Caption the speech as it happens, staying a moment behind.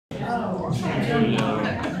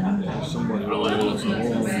Somebody really wants to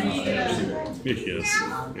hold Yes.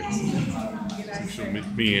 Yes. She'll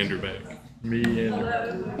meander back. Meander.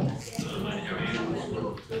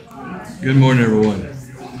 Good morning, everyone.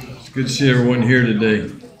 It's good to see everyone here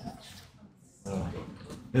today.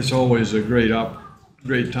 It's always a great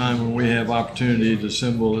time when we have opportunity to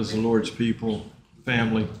assemble as the Lord's people,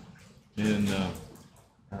 family, and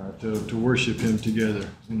to worship Him together.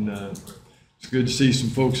 And it's good to see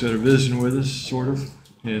some folks that are visiting with us, sort of,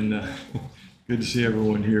 and good to see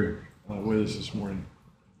everyone here with us this morning.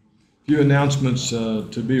 A few announcements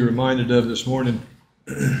to be reminded of this morning.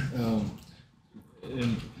 And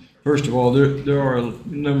first of all, there are a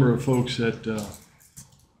number of folks that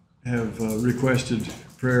have requested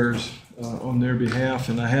prayers on their behalf,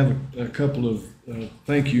 and I have a couple of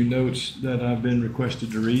thank you notes that I've been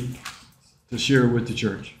requested to read to share with the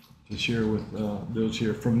church, to share with those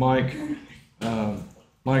here. From Mike.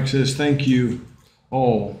 Mike says, "Thank you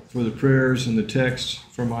all for the prayers and the texts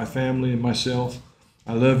for my family and myself.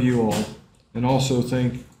 I love you all, and also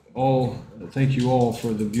thank you all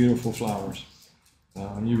for the beautiful flowers."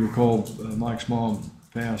 You recall Mike's mom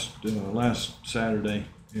passed last Saturday,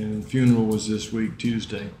 and the funeral was this week,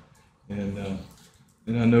 Tuesday, and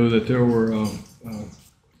I know that there were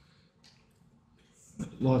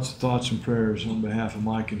lots of thoughts and prayers on behalf of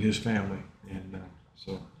Mike and his family, and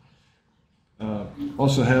so.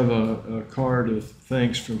 Also have a card of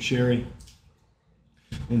thanks from Sherry,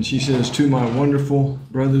 and she says, "To my wonderful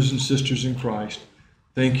brothers and sisters in Christ,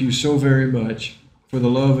 thank you so very much for the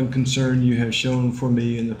love and concern you have shown for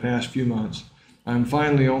me in the past few months. I am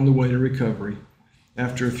finally on the way to recovery.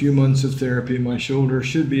 After a few months of therapy, my shoulder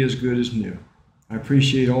should be as good as new. I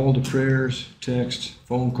appreciate all the prayers, texts,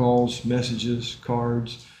 phone calls, messages,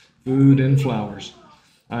 cards, food, and flowers.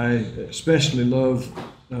 I especially love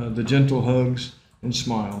the gentle hugs and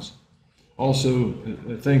smiles. Also,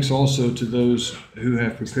 thanks also to those who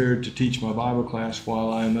have prepared to teach my Bible class while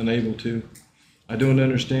I am unable to. I don't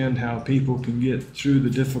understand how people can get through the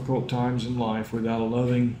difficult times in life without a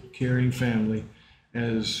loving, caring family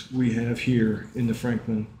as we have here in the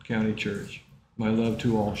Franklin County Church. My love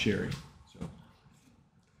to all, Sherry." So,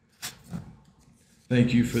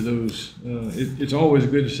 thank you for those. It's always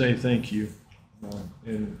good to say thank you.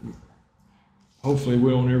 And hopefully we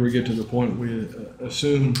don't ever get to the point we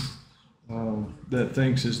assume that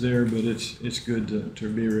thanks is there, but it's good to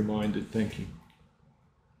be reminded. Thank you.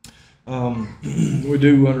 We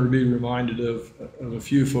do want to be reminded of a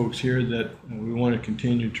few folks here that we want to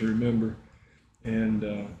continue to remember, and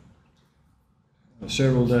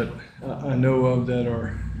several that I know of that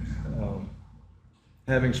are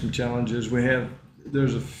having some challenges.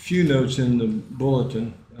 There's a few notes in the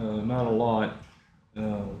bulletin, not a lot.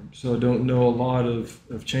 So I don't know a lot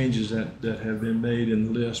of changes that have been made in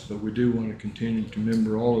the list, but we do want to continue to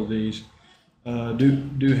remember all of these.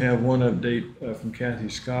 Do have one update from Kathy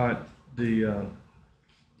Scott. The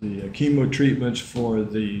chemo treatments for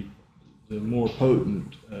the more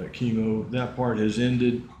potent chemo, that part has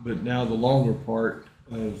ended, but now the longer part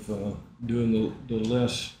of doing the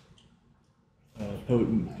less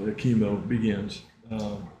potent chemo begins.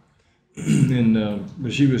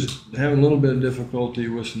 But she was having a little bit of difficulty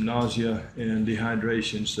with some nausea and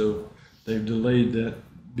dehydration, so they've delayed that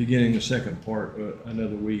beginning the second part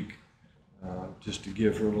another week, just to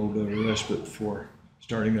give her a little bit of respite before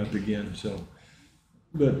starting up again. So,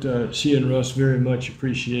 but she and Russ very much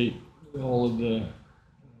appreciate all of the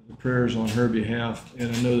prayers on her behalf,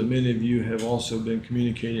 and I know that many of you have also been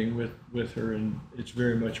communicating with her, and it's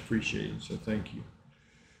very much appreciated. So, thank you.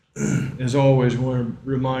 As always, I want to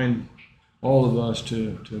remind all of us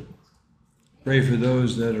to pray for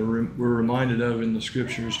those that we're reminded of in the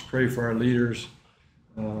scriptures, to pray for our leaders,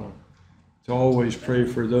 to always pray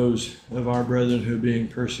for those of our brethren who are being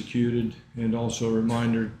persecuted, and also a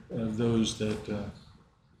reminder of those that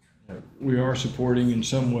we are supporting in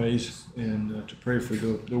some ways, and to pray for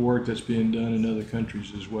the work that's being done in other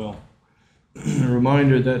countries as well. A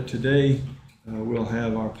reminder that today we'll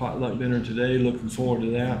have our potluck dinner today, looking forward to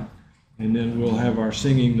that. And then we'll have our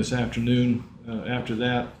singing this afternoon. After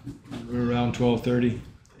that, we're around 12:30.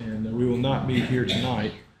 And we will not be here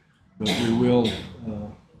tonight, but we will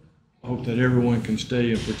hope that everyone can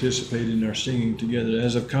stay and participate in our singing together.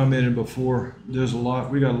 As I've commented before, we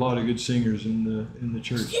got a lot of good singers in the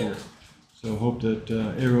church here. So hope that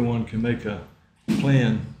everyone can make a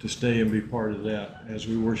plan to stay and be part of that as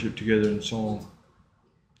we worship together in song.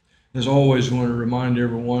 As always, I want to remind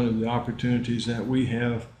everyone of the opportunities that we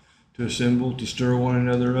have to assemble, to stir one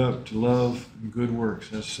another up, to love and good works.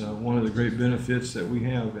 That's one of the great benefits that we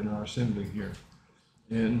have in our assembly here.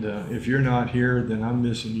 And if you're not here, then I'm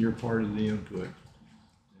missing your part of the input.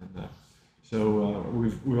 And so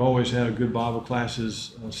we've always had a good Bible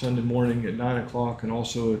classes Sunday morning at 9 o'clock and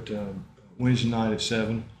also at Wednesday night at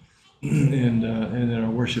 7. And then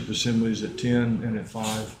our worship assemblies at 10 and at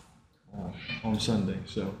 5 on Sunday.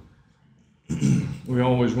 So we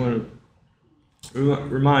always want to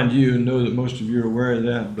remind you and know that most of you are aware of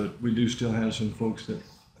that, but we do still have some folks that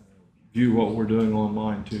view what we're doing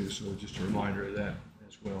online too. So just a reminder of that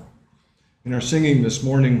as well. In our singing this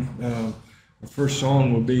morning, our first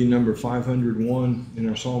song will be number 501 in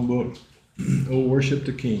our psalm book, "O Worship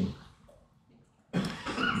the King."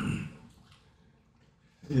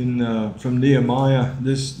 From Nehemiah,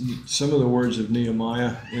 some of the words of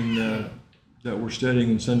Nehemiah that we're studying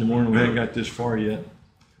in Sunday morning. We haven't got this far yet,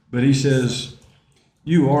 but he says,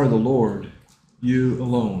 "You are the Lord, you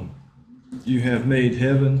alone. You have made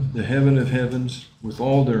heaven, the heaven of heavens, with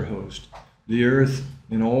all their host, the earth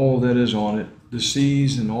and all that is on it, the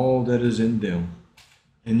seas and all that is in them.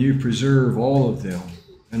 And you preserve all of them,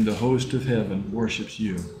 and the host of heaven worships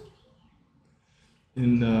you."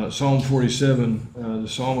 In Psalm 47, the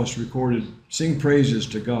psalmist recorded, "Sing praises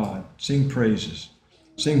to God, sing praises.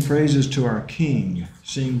 Sing praises to our King,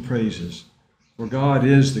 sing praises. For God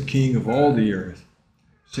is the King of all the earth.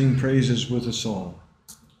 Sing praises with a song."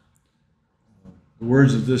 The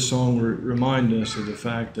words of this song remind us of the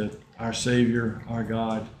fact that our Savior, our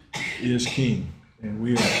God, is King, and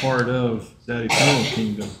we are part of that eternal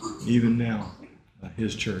kingdom, even now,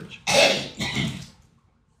 His church.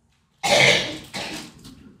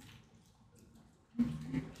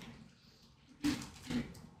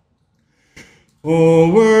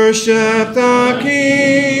 Oh, worship the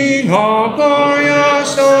King, all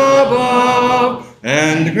glorious above,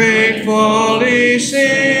 and gratefully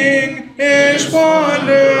sing His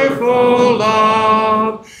wonderful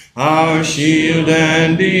love. Our shield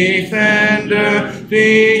and defender,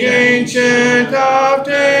 the Ancient of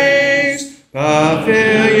Days,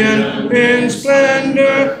 pavilion in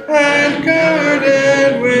splendor and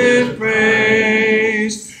girded with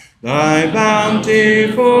praise. Thy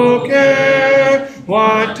bountiful care,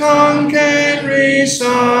 what tongue can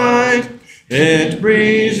recite? It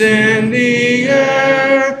breathes in the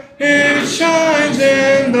air, it shines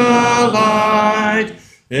in the light.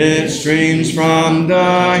 It streams from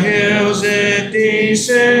the hills, it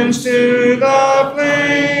descends to the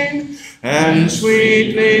plain, and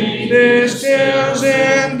sweetly distills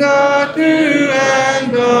in the dew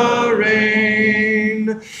and the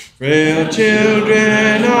rain. Frail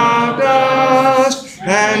children of dust,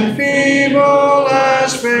 and feeble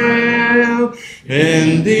as frail,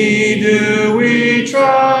 in Thee do we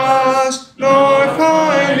trust, nor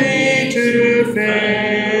find Thee to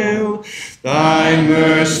fail. Thy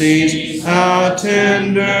mercies, how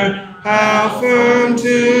tender, how firm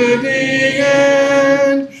to the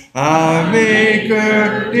end, our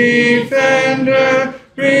Maker, Defender,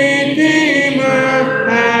 Redeemer,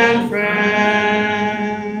 and Friend.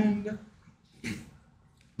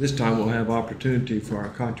 This time we'll have opportunity for our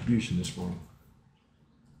contribution this morning.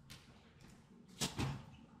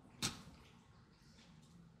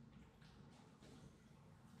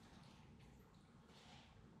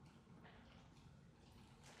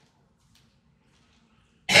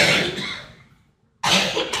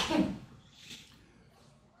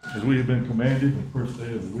 As we have been commanded the first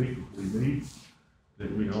day of the week as we meet,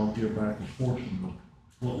 that we all give back a portion of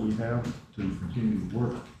what we have to continue to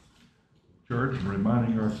work the church, and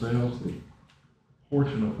reminding ourselves that a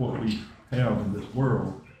portion of what we have in this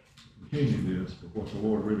world continue this, but what the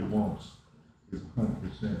Lord really wants is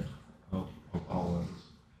 100% of all of us.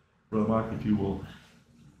 Brother Mike, if you will,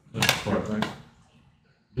 let's start. Thanks.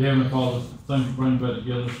 Dear Heavenly Father, thanks for bringing back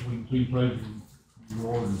together so we can sing praise you,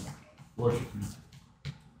 Lord, and worship you.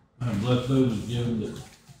 And bless those that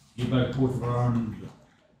give back a portion of our earnings.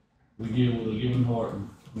 We give with a giving heart,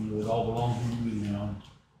 and it all belongs to you now.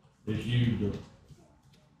 It's you, the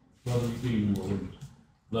Brother of the Kingdom, Lord.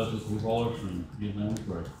 Bless us with all our sins. In His name we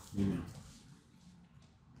pray. Amen.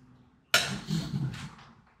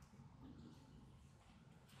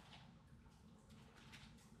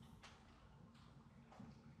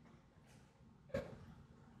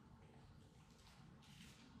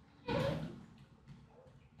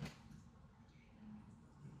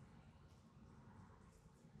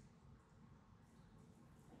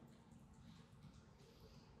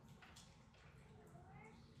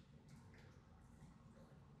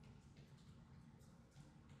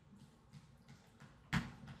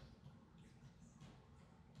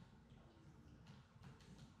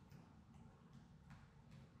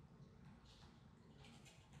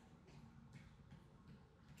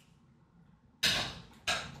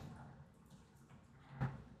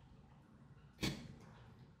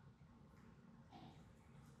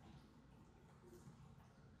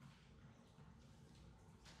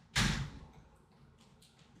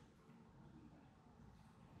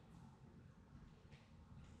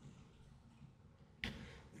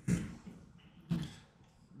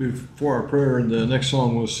 before our prayer, the next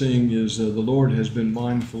song we'll sing is The Lord Has Been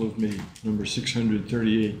Mindful of Me, number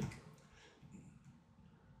 638.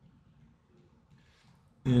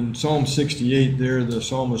 In Psalm 68 there, the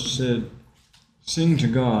psalmist said, "Sing to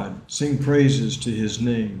God, sing praises to his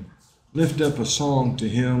name. Lift up a song to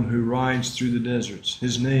him who rides through the deserts.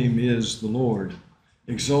 His name is the Lord.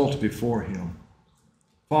 Exult before him.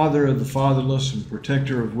 Father of the fatherless and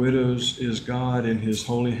protector of widows is God in his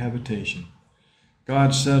holy habitation.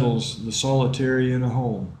 God settles the solitary in a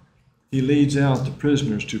home. He leads out the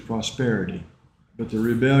prisoners to prosperity, but the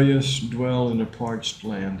rebellious dwell in a parched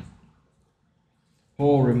land."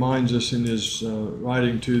 Paul reminds us in his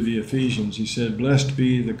writing to the Ephesians, he said, "Blessed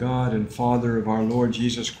be the God and Father of our Lord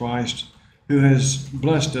Jesus Christ, who has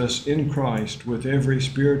blessed us in Christ with every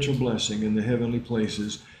spiritual blessing in the heavenly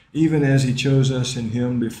places, even as he chose us in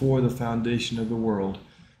him before the foundation of the world,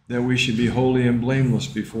 that we should be holy and blameless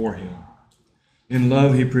before him. In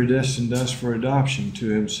love he predestined us for adoption to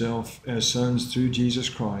himself as sons through Jesus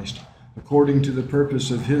Christ, according to the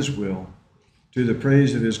purpose of his will, to the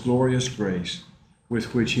praise of his glorious grace,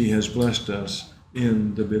 with which he has blessed us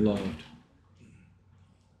in the Beloved."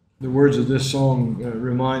 The words of this song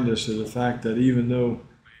remind us of the fact that even though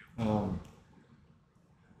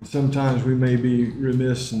sometimes we may be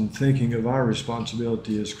remiss in thinking of our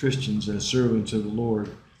responsibility as Christians, as servants of the Lord,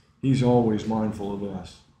 he's always mindful of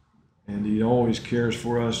us. And he always cares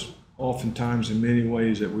for us, oftentimes in many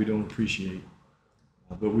ways that we don't appreciate.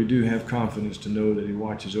 But we do have confidence to know that he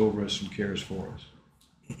watches over us and cares for us.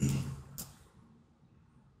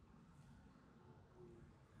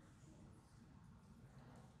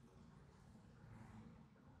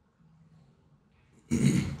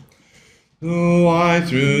 Though I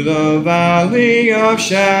through the valley of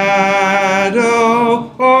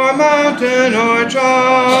shadow, or mountain or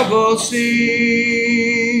troubled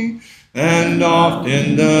sea, and oft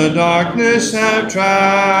in the darkness have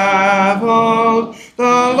traveled,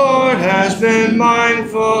 the Lord has been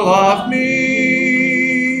mindful of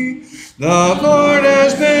me. The Lord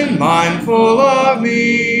has been mindful of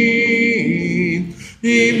me.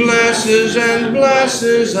 He blesses and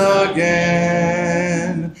blesses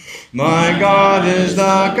again. My God is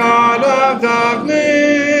the God of the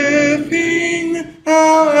living.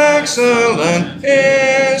 How excellent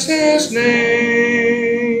is his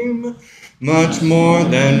name. Much more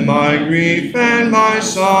than my grief and my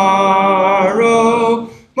sorrow,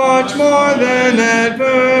 much more than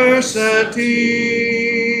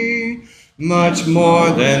adversity, much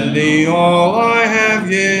more than the all I have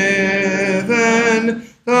given,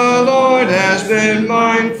 the Lord has been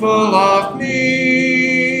mindful of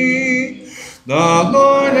me. The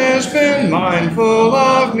Lord has been mindful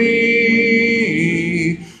of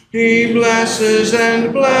me. He blesses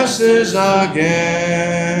and blesses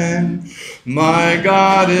again. My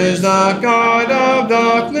God is the God of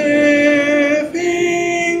the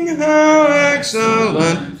living. How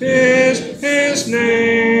excellent is his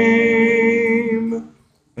name.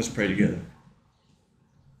 Let's pray together.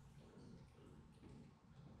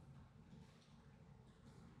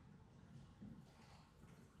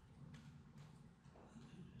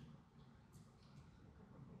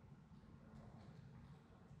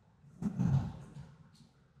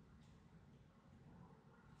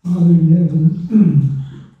 Father in heaven,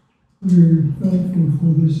 we're thankful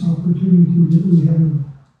for this opportunity that we have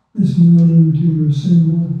this morning to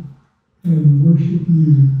assemble and worship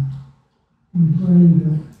you. We pray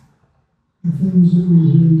that the things that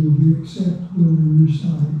we do will be acceptable in your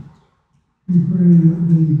sight. We pray that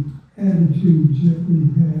the attitudes that we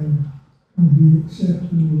have will be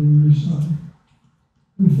acceptable in your sight.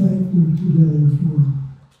 We're thankful today for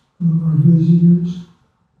our visitors.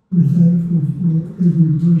 We're thankful for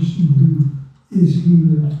every person who is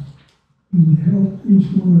here, and help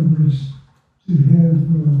each one of us to have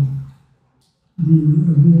the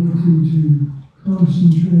ability to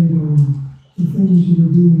concentrate on the things that are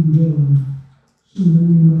being done, so that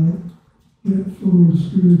we might get full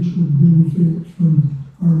spiritual benefit from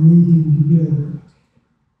our meeting together.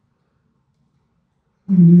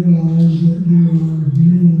 We realize that there are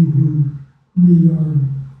many who need our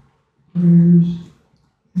prayers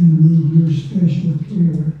and need your special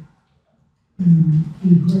care. And we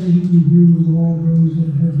pray that you do with all those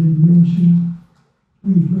that have been mentioned.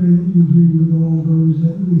 We pray that you do with all those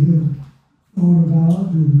that we have thought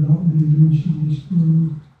about and have not been mentioned this morning.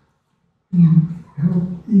 And help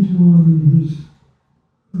each one in his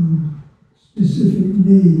specific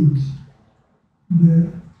needs that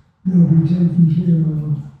they'll be taken care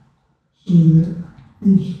of, so that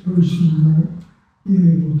each person might be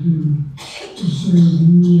able to serve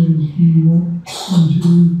you as you want them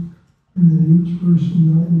to, and that each person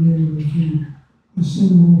might be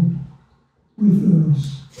assemble with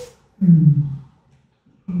us and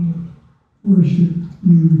worship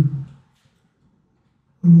you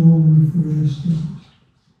along with the rest of us.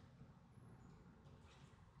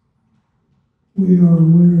 We are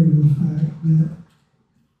aware of the fact that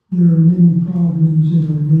there are many problems in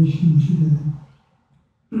our nation today.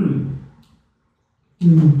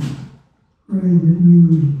 We pray that you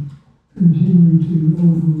would continue to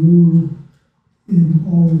overrule in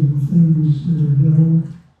all of the things that are done.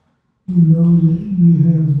 We know that you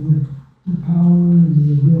have the power and the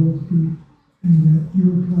ability, and that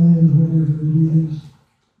your plan, whatever it is,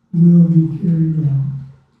 will be carried out.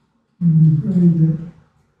 And we pray that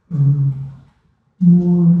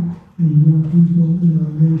more and more people in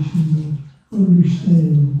our nation will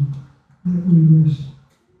understand that we must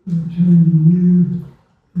turn to you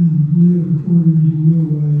and live according to your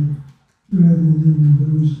way, rather than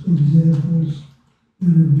those examples that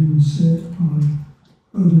have been set by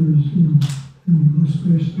others, and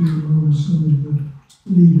especially among some of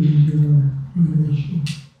the leaders in our nation.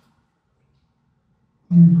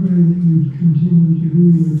 We pray that you continue to be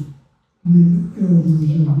with the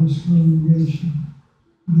elders of this congregation,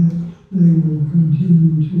 that they will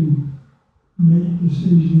continue to make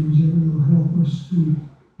decisions that will help us to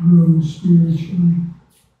grow spiritually,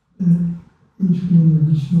 that each one of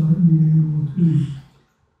us might be able to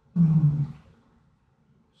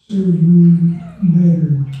serve you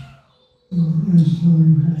better as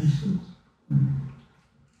time passes.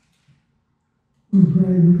 We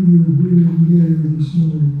pray that you will be together this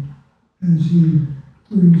morning as he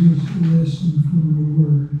brings us a lesson from the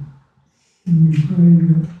Word. And we pray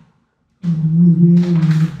that we'll be able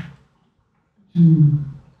to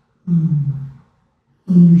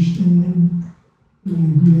understand, that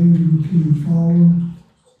we'll be able to follow,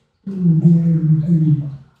 that we'll be able to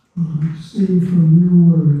see from your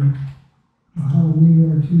Word how we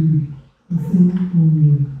are to think on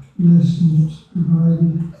the lesson that's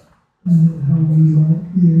provided, and how we might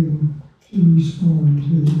be able to respond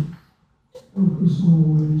to it. Help us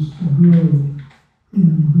always to grow in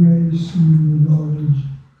grace and in the knowledge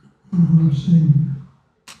of our Savior.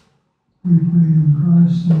 We pray in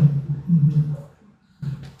Christ's name. Amen.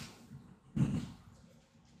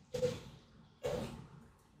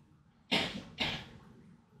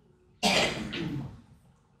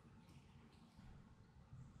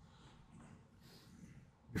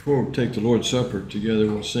 Before we take the Lord's Supper together,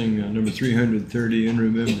 we'll sing number 330, In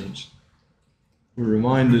Remembrance. We're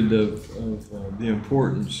reminded of the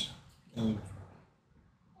importance of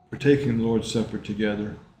partaking the Lord's Supper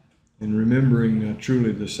together and remembering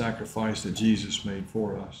truly the sacrifice that Jesus made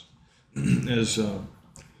for us. As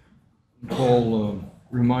Paul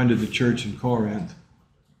reminded the church in Corinth,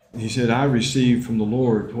 he said, I received from the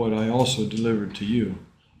Lord what I also delivered to you,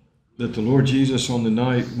 that the Lord Jesus on the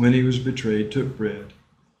night when he was betrayed took bread,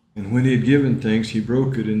 and when he had given thanks, he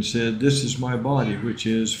broke it and said, This is my body, which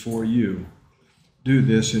is for you. Do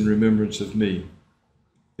this in remembrance of me.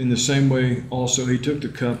 In the same way, also, he took the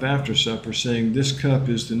cup after supper, saying, This cup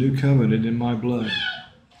is the new covenant in my blood.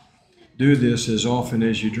 Do this as often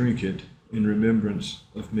as you drink it in remembrance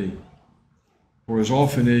of me. For as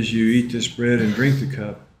often as you eat this bread and drink the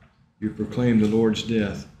cup, you proclaim the Lord's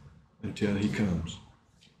death until he comes.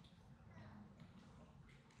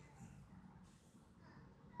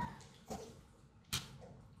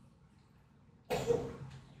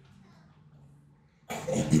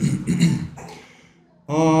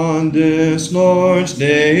 On this Lord's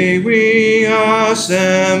Day we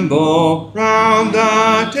assemble round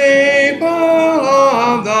the table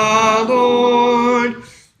of the Lord.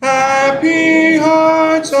 Happy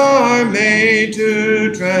hearts are made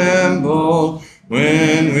to tremble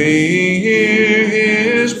when we hear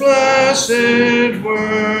his blessed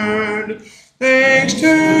word. Thanks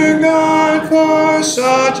to God for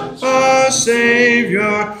such a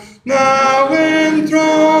Savior, now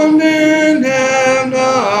enthroned in heaven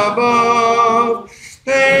above.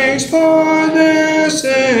 Thanks for this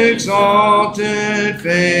exalted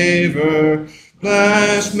favor,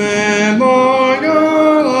 blessed memorial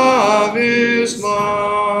of his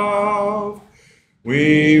love.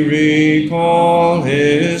 We recall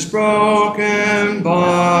his broken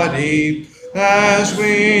body as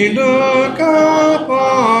we look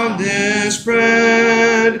upon this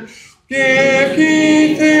bread. Give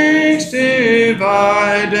ye thanks,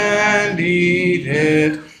 divide and eat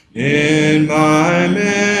it, in my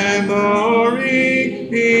memory,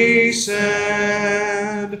 he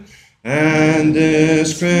said. And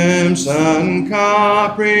this crimson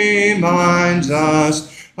cup reminds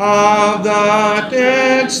us of the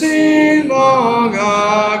dead seen long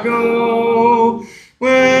ago,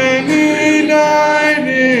 when he died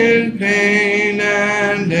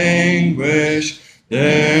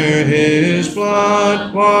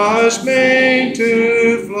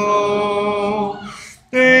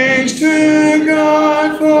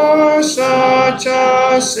such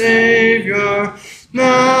a Savior,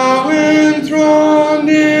 now enthroned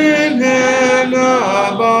in heaven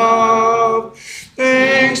above.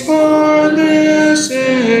 Thanks for this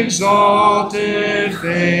exalted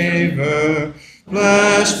favor,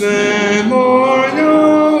 blessed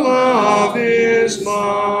memorial of his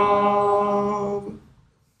love.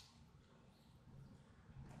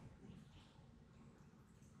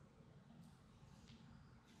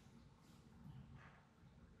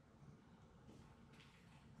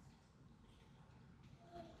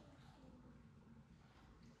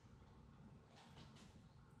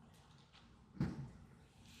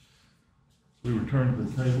 We return to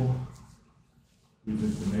the table. We've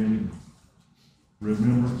been commanding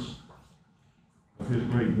remembrance of his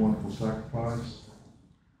great and wonderful sacrifice.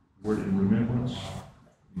 Word in remembrance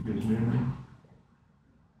in his memory.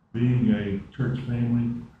 Being a church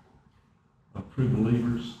family of true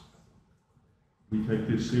believers, we take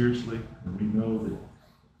this seriously, and we know that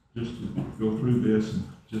just to go through this and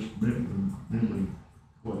just remembering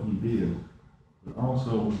what he did, but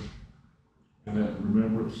also in that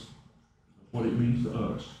remembrance of what it means to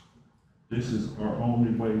us. This is our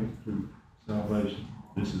only way to salvation.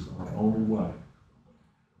 This is our only way.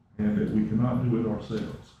 And that we cannot do it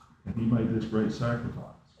ourselves. And he made this great sacrifice.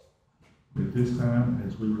 At this time,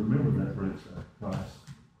 as we remember that great sacrifice,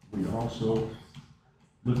 we also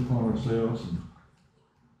look upon ourselves, and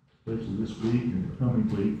especially this week and the coming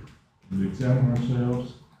week, and examine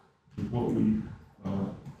ourselves with what we,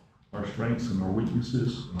 our strengths and our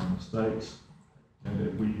weaknesses and our mistakes, and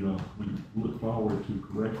that we look forward to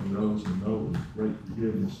correcting those and know with great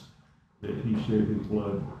forgiveness that he shed his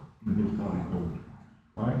blood and his body for it.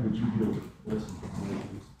 Mike, would you give a blessing for me,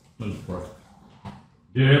 please? Let's pray.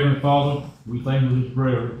 Dear Heavenly Father, we thank you for this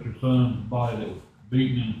prayer that your Son's body that was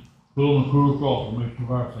beaten and put on the cruel cross for remission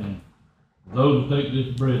of our sin. For those who take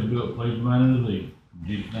this bread and do it, please man unto thee. In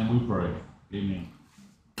Jesus' name we pray. Amen.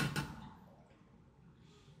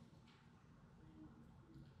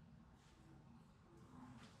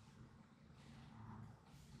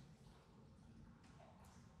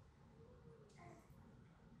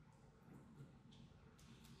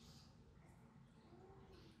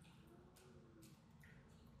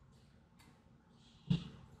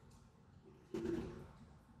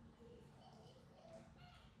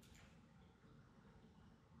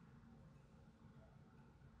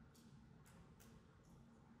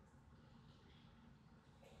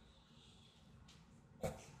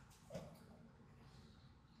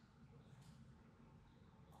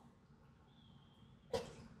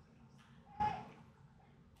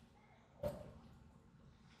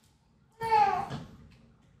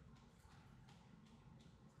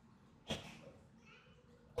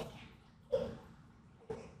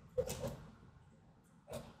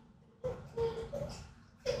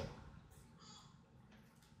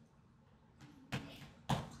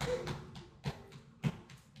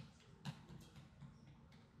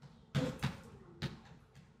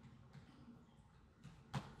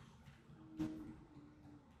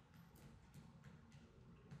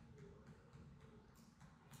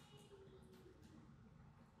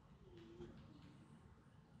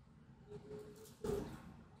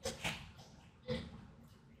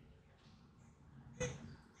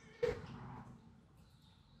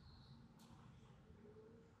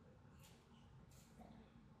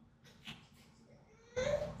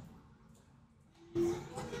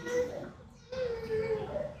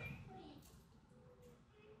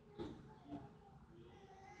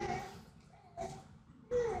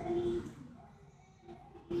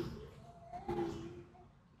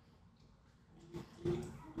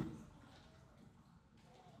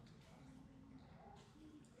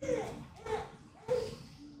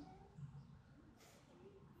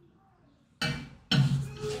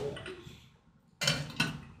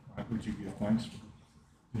 Mike, would you give thanks?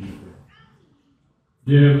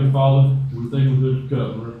 Dear Heavenly Father, we thank you for this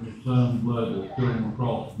cup, where your Son's blood that was spilled on the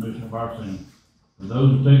cross for remission of our sin. For those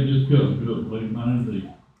who take this cup and do it, please man unto thee.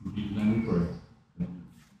 In Jesus' name we pray. Amen.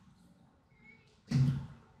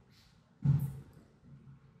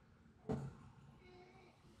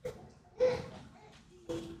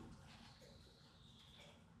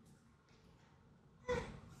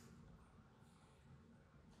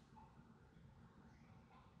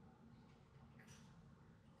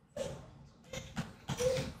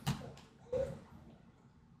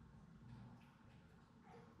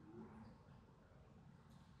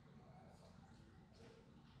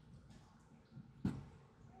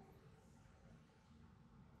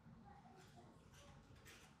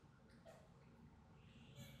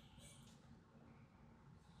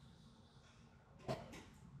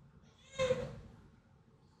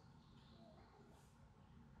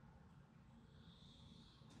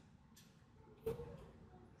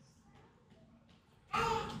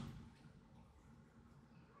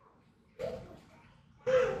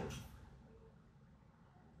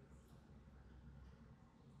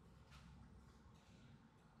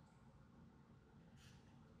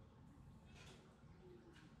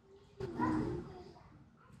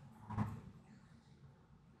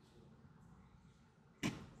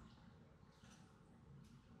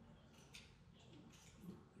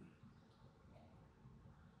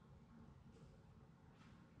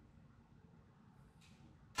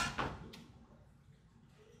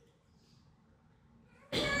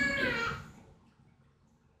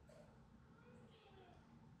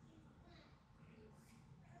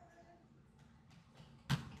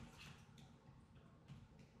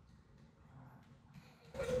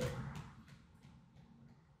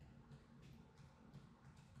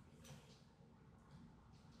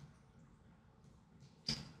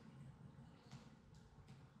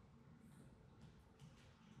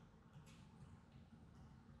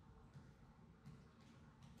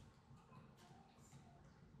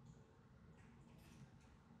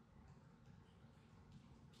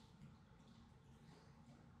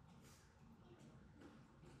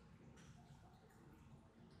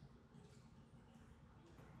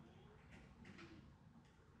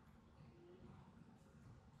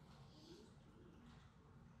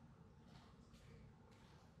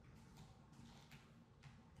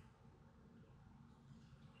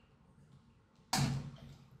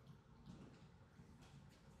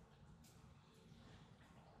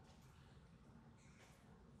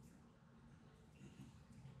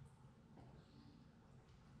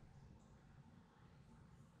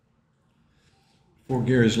 For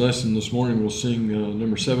Gary's lesson this morning, we'll sing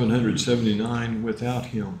number 779, Without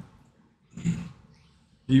Him.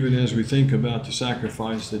 Even as we think about the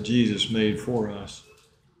sacrifice that Jesus made for us,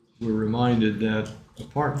 we're reminded that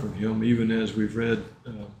apart from Him, even as we've read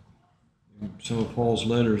in some of Paul's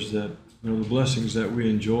letters, that the blessings that we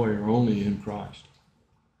enjoy are only in Christ.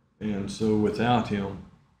 And so without Him,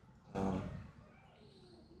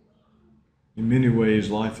 in many ways,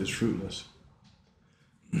 life is fruitless.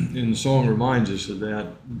 And the song reminds us of that.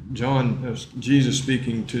 Jesus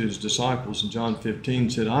speaking to His disciples in John 15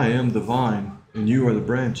 said, I am the vine, and you are the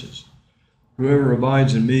branches. Whoever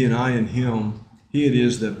abides in me and I in him, he it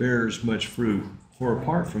is that bears much fruit. For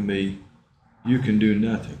apart from me, you can do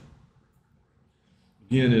nothing.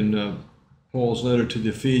 Again, in Paul's letter to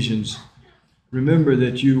the Ephesians, remember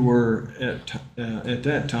that you were at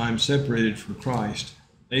that time separated from Christ,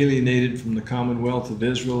 alienated from the commonwealth of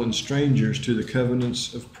Israel and strangers to the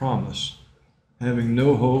covenants of promise, having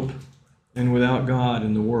no hope and without God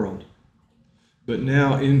in the world. But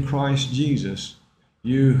now in Christ Jesus,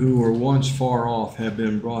 you who were once far off have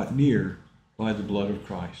been brought near by the blood of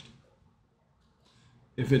Christ.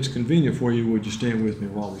 If it's convenient for you, would you stand with me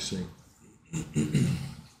while we sing?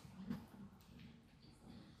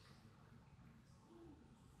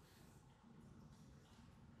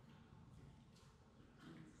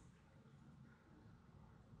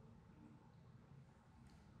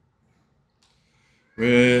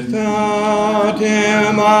 Without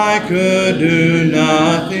Him I could do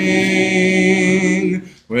nothing.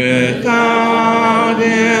 Without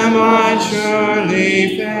Him I'd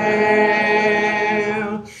surely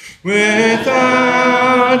fail.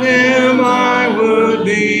 Without Him I would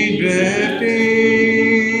be drifting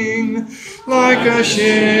like a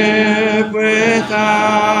ship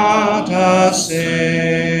without a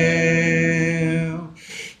sail.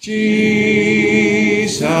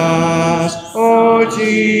 Jesus, oh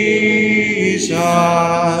Jesus,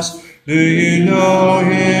 do you know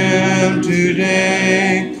Him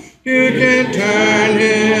today? You can turn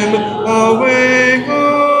Him away,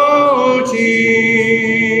 oh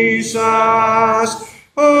Jesus,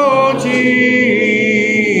 oh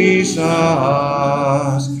Jesus.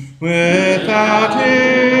 Without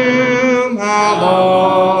Him, how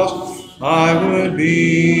lost I would be.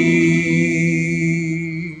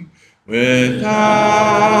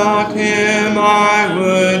 Without Him I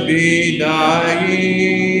would be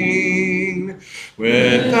dying.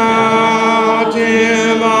 Without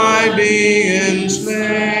Him I'd be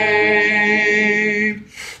enslaved.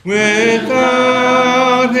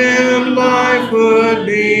 Without Him life would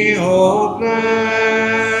be hopeless.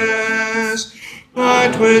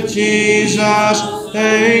 But with Jesus,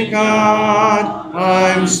 thank God,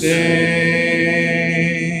 I'm saved.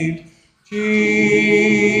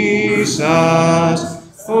 Jesus,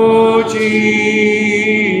 oh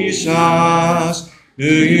Jesus,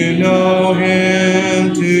 do you know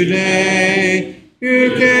Him today?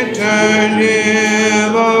 You can turn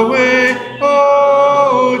Him away,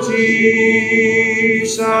 oh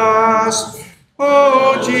Jesus,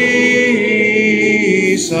 oh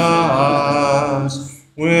Jesus.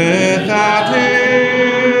 Without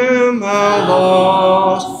Him, how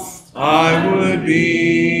lost I would be.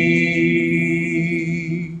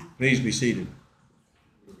 Please be seated.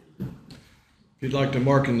 If you'd like to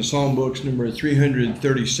mark in the Psalm books, number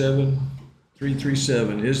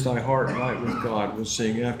 337, Is Thy Heart Right with God? We'll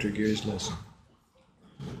sing after Gary's lesson.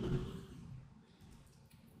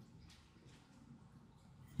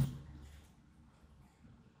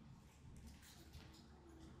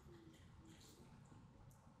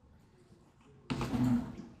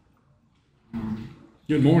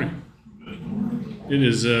 Good morning. It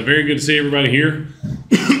is very good to see everybody here.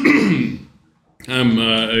 I'm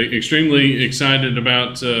extremely excited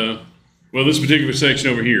about, this particular section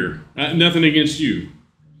over here. Nothing against you,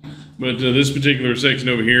 but this particular section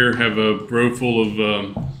over here have a row full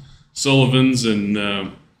of Sullivans and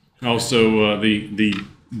also the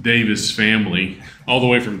Davis family, all the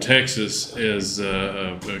way from Texas, has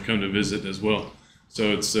come to visit as well.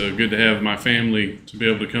 So it's good to have my family to be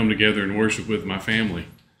able to come together and worship with my family.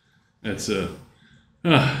 That's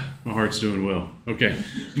my heart's doing well. Okay,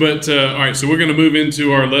 but all right. So we're going to move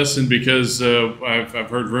into our lesson because I've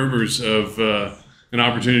heard rumors of an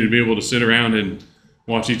opportunity to be able to sit around and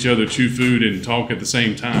watch each other chew food and talk at the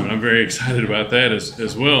same time, and I'm very excited about that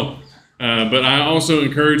as well. But I also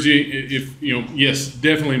encourage you, if yes,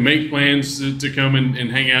 definitely make plans to come and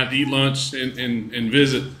hang out, eat lunch, and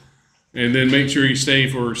visit. And then make sure you stay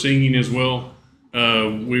for singing as well.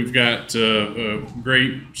 We've got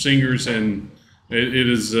great singers, and it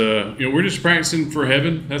is we're just practicing for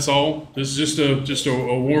heaven. That's all. This is just a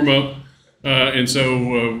warm up And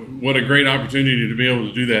so what a great opportunity to be able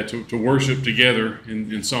to do that, to worship together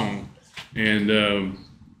in song. And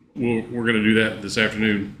we're going to do that this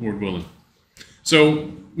afternoon, Lord willing.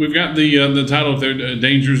 So we've got the title up there,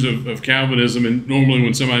 Dangers of Calvinism. And normally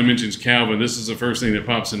when somebody mentions Calvin, this is the first thing that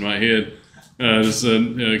pops in my head. This is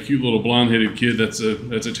a cute little blonde-headed kid that's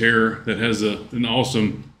a terror, that has an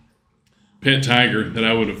awesome pet tiger that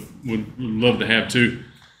I would love to have too.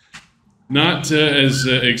 Not as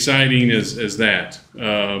exciting as that,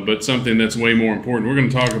 but something that's way more important. We're going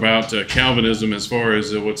to talk about Calvinism as far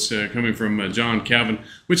as what's coming from John Calvin.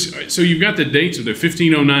 So you've got the dates of the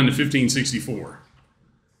 1509 to 1564.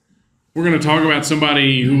 We're going to talk about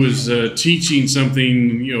somebody who was teaching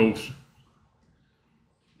something,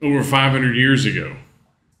 over 500 years ago,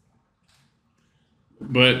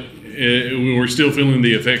 but we're still feeling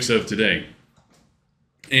the effects of today.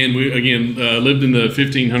 And we again lived in the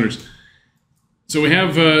 1500s. So we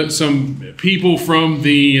have some people from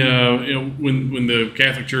the when the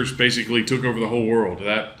Catholic Church basically took over the whole world.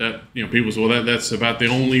 That people say, well, that's about the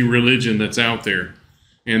only religion that's out there,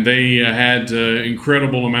 and they had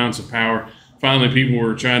incredible amounts of power. Finally, people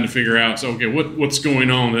were trying to figure out, so okay, what's going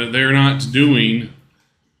on? They're not doing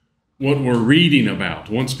what we're reading about.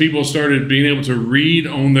 Once people started being able to read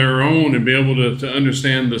on their own and be able to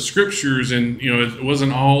understand the scriptures, and it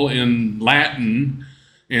wasn't all in Latin.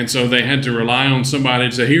 And so they had to rely on somebody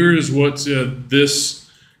to say, here is what this,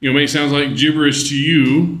 may sound like gibberish to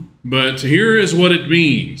you, but here is what it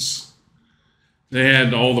means. They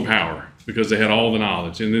had all the power because they had all the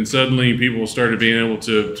knowledge. And then suddenly people started being able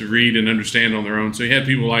to read and understand on their own. So you had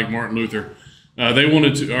people like Martin Luther. They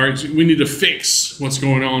wanted to, all right, so we need to fix what's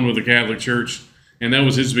going on with the Catholic Church. And that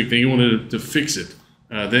was his big thing. He wanted to fix it.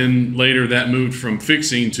 Then later that moved from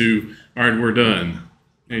fixing to, all right, we're done.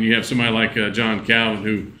 And you have somebody like John Calvin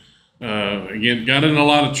who, again, got in a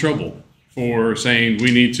lot of trouble for saying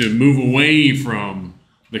we need to move away from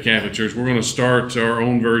the Catholic Church. We're going to start our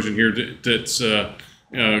own version here that's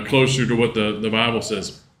closer to what the Bible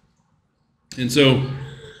says. And so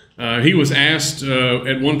he was asked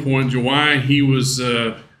at one point why he was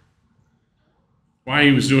doing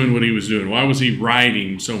what he was doing. Why was he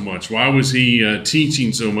writing so much? Why was he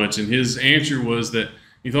teaching so much? And his answer was that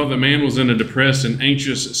he thought that man was in a depressed and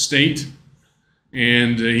anxious state,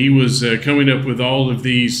 and he was coming up with all of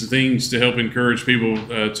these things to help encourage people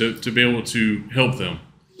to be able to help them.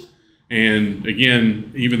 And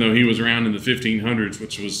again, even though he was around in the 1500s,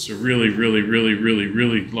 which was a really, really, really, really,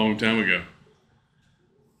 really long time ago,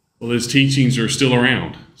 well, his teachings are still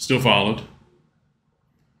around, still followed.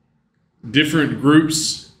 Different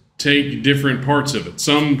groups take different parts of it.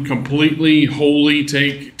 Some completely wholly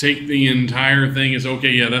take the entire thing as,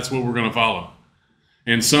 okay, yeah, that's what we're going to follow.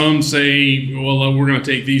 And some say, well, we're going to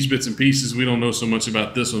take these bits and pieces. We don't know so much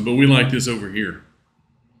about this one, but we like this over here.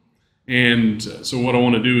 And so what I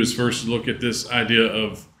want to do is first look at this idea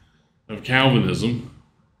of Calvinism,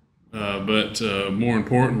 but more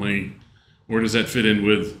importantly, where does that fit in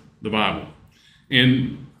with the Bible?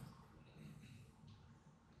 And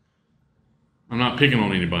I'm not picking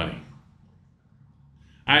on anybody.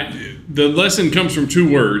 The lesson comes from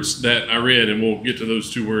two words that I read, and we'll get to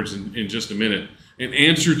those two words in just a minute. An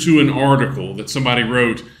answer to an article that somebody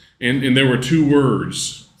wrote, and there were two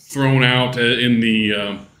words thrown out in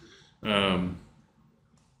the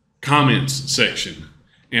comments section.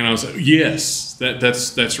 And I was like, yes,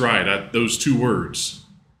 that's right, those two words.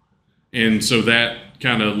 And so that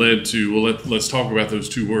kind of led to, well, let's talk about those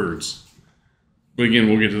two words. But again,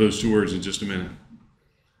 we'll get to those two words in just a minute.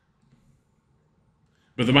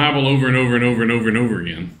 But the Bible over and over and over and over and over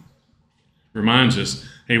again reminds us,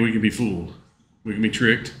 hey, we can be fooled. We can be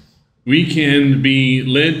tricked. We can be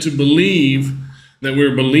led to believe that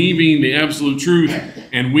we're believing the absolute truth,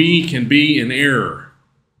 and we can be in error.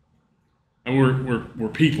 And we're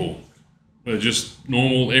people, just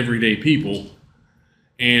normal, everyday people.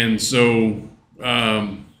 And so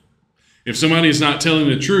if somebody is not telling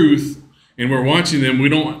the truth, and we're watching them,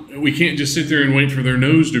 we can't just sit there and wait for their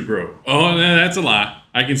nose to grow. Oh, that's a lie.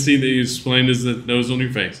 I can see that you as plain as the nose on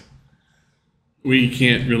your face. We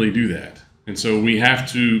can't really do that. And so we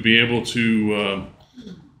have to be able to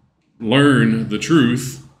learn the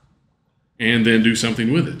truth and then do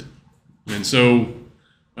something with it. And so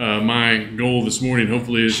my goal this morning,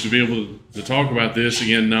 hopefully, is to be able to talk about this,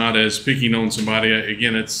 again, not as picking on somebody.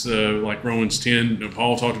 Again, it's like Romans 10.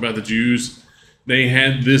 Paul talked about the Jews. They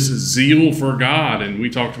had this zeal for God, and we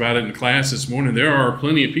talked about it in class this morning. There are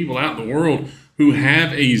plenty of people out in the world who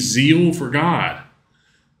have a zeal for God,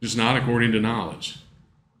 just not according to knowledge.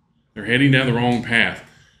 They're heading down the wrong path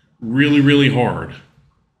really, really hard,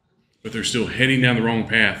 but they're still heading down the wrong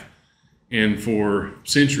path. And for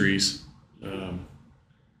centuries,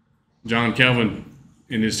 John Calvin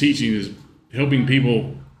in his teaching is helping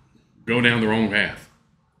people go down the wrong path.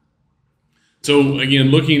 So again,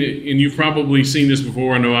 looking at, and you've probably seen this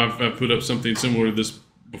before. I know I've put up something similar to this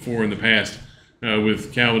before in the past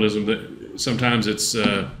with Calvinism. That sometimes it's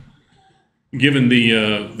given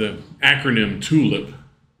the acronym TULIP,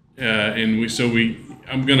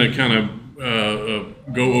 I'm going to kind of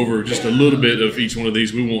go over just a little bit of each one of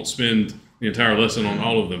these. We won't spend the entire lesson on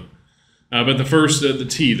all of them. But the first, the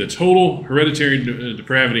T, the total hereditary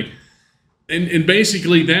depravity. And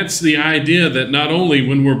basically that's the idea that not only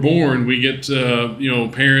when we're born we get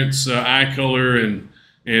parents' eye color and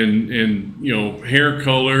hair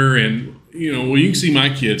color and well, you can see my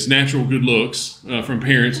kids, natural good looks from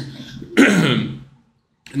parents.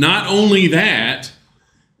 Not only that,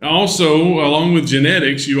 also along with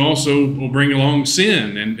genetics, you also will bring along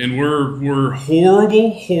sin, and we're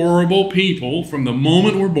horrible people from the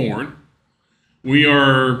moment we're born. We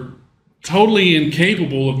are totally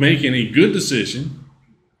incapable of making a good decision.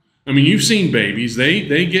 I mean, you've seen babies.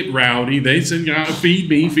 They get rowdy. They say, feed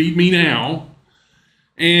me now.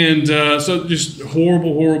 And so just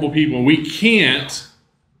horrible people. We can't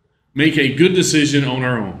make a good decision on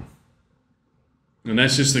our own. And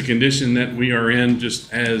that's just the condition that we are in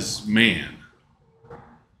just as man.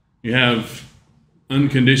 You have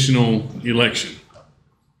unconditional election.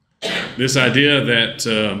 This idea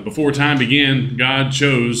that before time began, God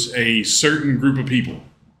chose a certain group of people.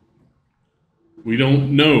 We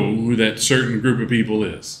don't know who that certain group of people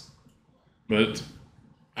is. But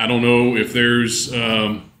I don't know if there's,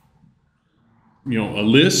 a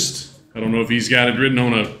list. I don't know if he's got it written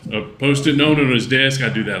on a Post-it note on his desk. I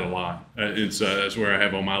do that a lot. That's where I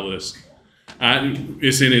have on my list.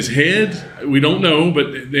 It's in his head. We don't know,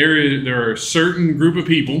 but there are a certain group of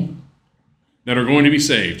people that are going to be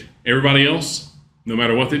saved. Everybody else, no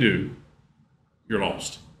matter what they do, you're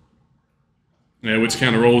lost. Now, which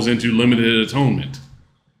kind of rolls into limited atonement.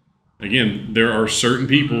 Again, there are certain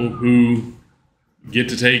people who get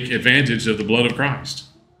to take advantage of the blood of Christ.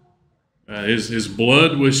 His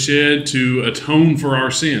blood was shed to atone for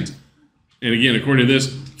our sins. And again, according to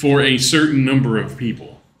this, for a certain number of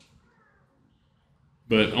people.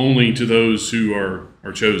 But only to those who are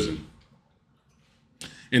chosen.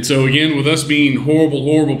 And so again, with us being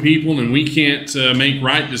horrible people, and we can't make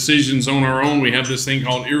right decisions on our own, we have this thing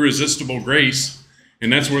called irresistible grace.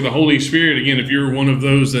 And that's where the Holy Spirit, again, if you're one of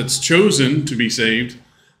those that's chosen to be saved,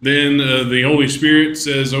 then the Holy Spirit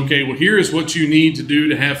says, okay, well, here is what you need to do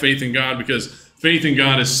to have faith in God, because faith in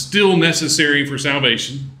God is still necessary for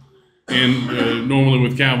salvation. And normally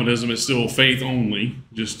with Calvinism, it's still faith only.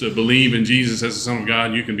 Just to believe in Jesus as the Son of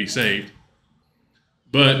God, you can be saved.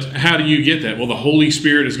 But how do you get that? Well, the Holy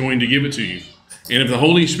Spirit is going to give it to you. And if the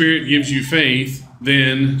Holy Spirit gives you faith,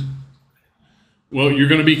 then, well, you're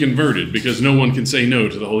going to be converted, because no one can say no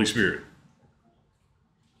to the Holy Spirit.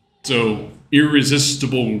 So,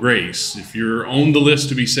 irresistible grace. If you're on the list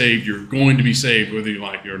to be saved, you're going to be saved whether you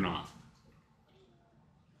like it or not.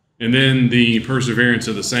 And then the perseverance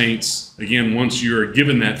of the saints. Again, once you are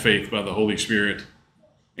given that faith by the Holy Spirit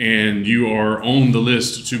and you are on the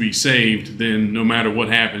list to be saved, then no matter what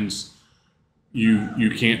happens,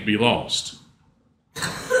 you can't be lost.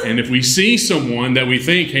 And if we see someone that we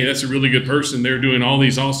think, hey, that's a really good person, they're doing all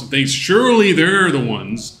these awesome things, surely they're the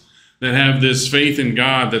ones that have this faith in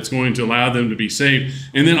God that's going to allow them to be saved.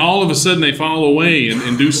 And then all of a sudden they fall away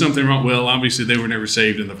and do something wrong. Well, obviously they were never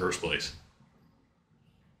saved in the first place.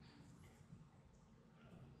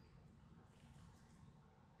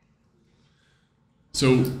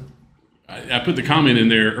 So I put the comment in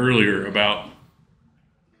there earlier about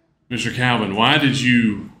Mr. Calvin. Why did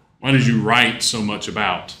you write so much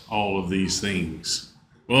about all of these things?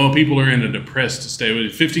 Well, people are in a depressed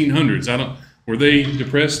state. 1500s. Were they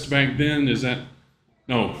depressed back then? Is that?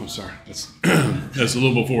 No, I'm sorry. That's a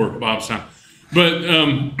little before Bob's time. But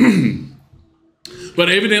but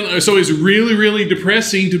evidently, so it's really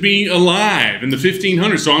depressing to be alive in the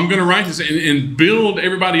 1500s. So I'm going to write this and build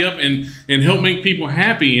everybody up and help make people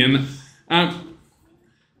happy. And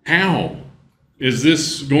how is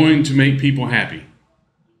this going to make people happy?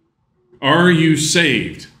 Are you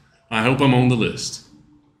saved? I hope I'm on the list.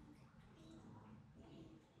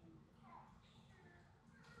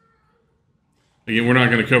 Again, we're not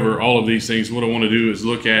going to cover all of these things. What I want to do is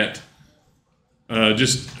look at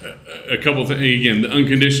just a couple of things. Again, the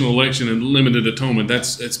unconditional election and limited atonement.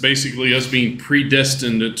 That's basically us being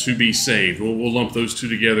predestined to be saved. We'll lump those two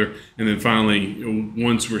together. And then finally,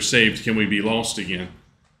 once we're saved, can we be lost again?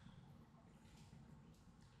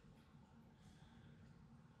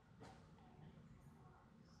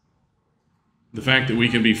 the fact that we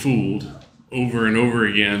can be fooled over and over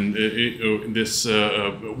again, this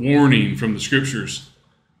warning from the Scriptures.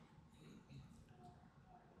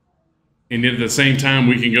 And yet at the same time,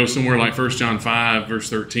 we can go somewhere like 1 John 5, verse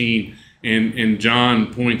 13, and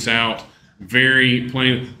John points out very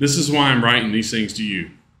plain, this is why I'm writing these things to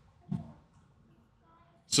you,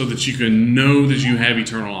 so that you can know that you have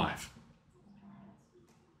eternal life.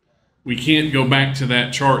 We can't go back to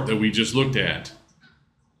that chart that we just looked at.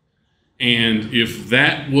 And if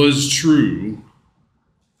that was true,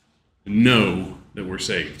 know that we're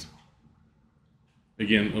saved.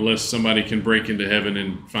 Again, unless somebody can break into heaven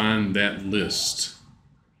and find that list.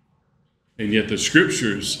 And yet the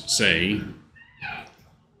Scriptures say,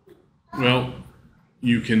 well,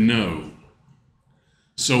 you can know.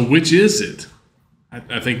 So which is it?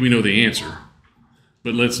 I think we know the answer.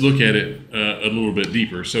 But let's look at it a little bit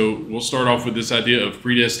deeper. So we'll start off with this idea of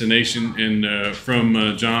predestination. And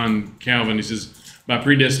from John Calvin, he says, by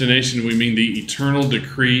predestination we mean the eternal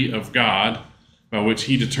decree of God, by which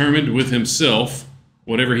he determined with himself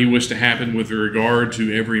whatever he wished to happen with regard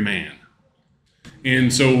to every man.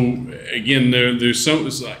 And so, again, there's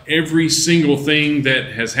every single thing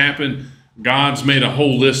that has happened, God's made a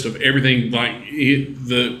whole list of everything. Like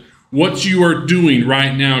what you are doing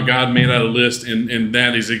right now, God made out a list, and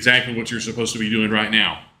that is exactly what you're supposed to be doing right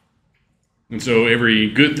now. And so every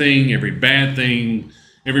good thing, every bad thing,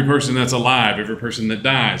 every person that's alive, every person that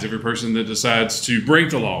dies, every person that decides to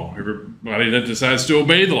break the law, everybody that decides to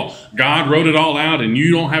obey the law, God wrote it all out, and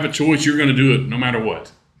you don't have a choice. You're going to do it no matter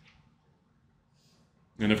what.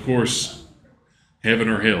 And of course, heaven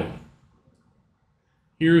or hell.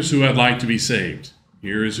 Here's who I'd like to be saved.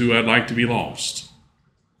 Here is who I'd like to be lost.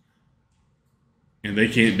 And they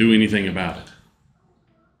can't do anything about it.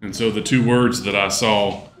 And so the two words that I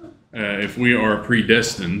saw, if we are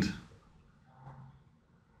predestined,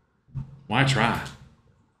 why try?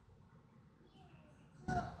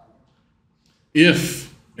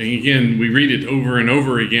 If, and again, we read it over and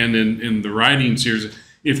over again in the writings here,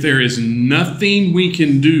 if there is nothing we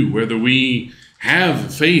can do, whether we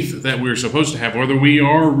have faith that we're supposed to have, whether we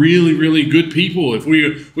are really, really good people, if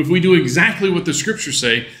we do exactly what the Scriptures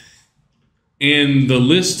say, and the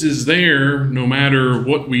list is there no matter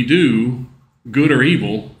what we do, good or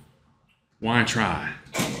evil, why try?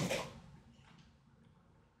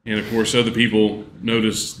 And of course, other people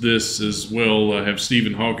notice this as well. Have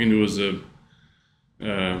Stephen Hawking, who was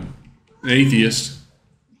an atheist,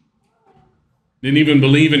 didn't even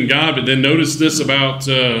believe in God, but then notice this about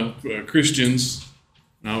Christians.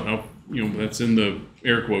 That's in the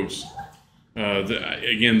air quotes.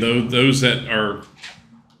 Again, those that are,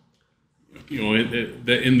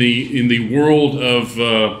 in the world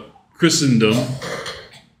of Christendom,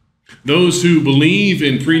 those who believe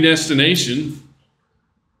in predestination.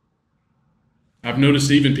 I've noticed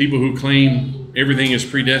even people who claim everything is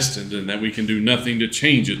predestined and that we can do nothing to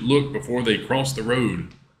change it. Look before they cross the road.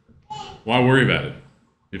 Why worry about it?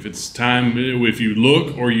 If it's time, if you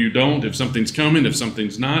look or you don't, if something's coming, if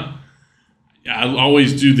something's not, I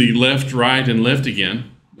always do the left, right, and left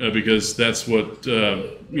again because that's what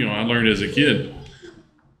I learned as a kid.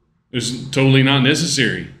 It's totally not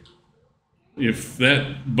necessary. If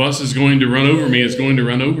that bus is going to run over me, it's going to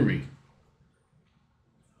run over me.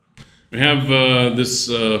 We have this,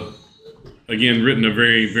 again, written a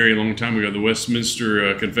very, very long time ago, the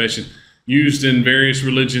Westminster Confession, used in various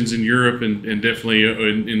religions in Europe and definitely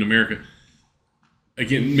in America.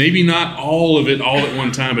 Again, maybe not all of it all at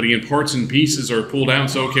one time, but again, parts and pieces are pulled out.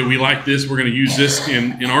 So, okay, we like this, we're going to use this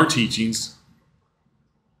in our teachings.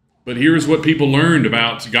 But here's what people learned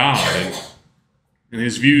about God and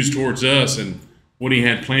his views towards us and what he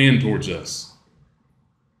had planned towards us.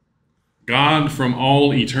 God from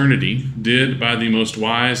all eternity did, by the most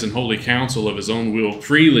wise and holy counsel of his own will,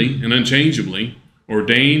 freely and unchangeably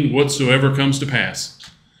ordain whatsoever comes to pass.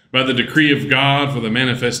 By the decree of God for the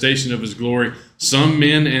manifestation of his glory, some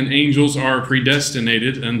men and angels are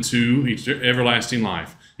predestinated unto everlasting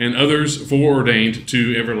life, and others foreordained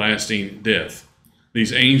to everlasting death.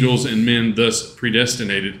 These angels and men thus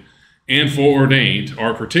predestinated and foreordained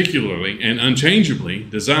are particularly and unchangeably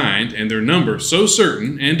designed, and their number so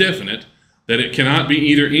certain and definite that it cannot be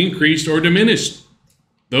either increased or diminished.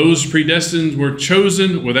 Those predestined were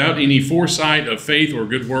chosen without any foresight of faith or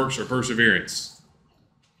good works or perseverance.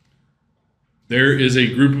 There is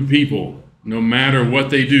a group of people, no matter what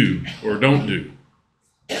they do or don't do,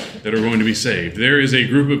 that are going to be saved. There is a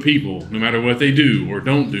group of people, no matter what they do or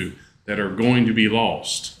don't do, that are going to be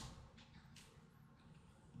lost.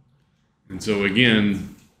 And so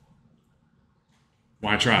again,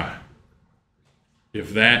 why try?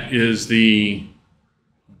 If that is the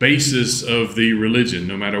basis of the religion.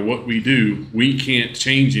 No matter what we do, we can't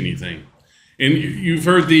change anything. And you've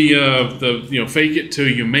heard the fake it till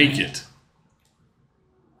you make it.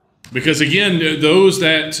 Because again, those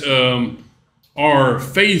that are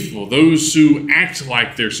faithful, those who act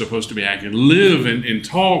like they're supposed to be acting, live and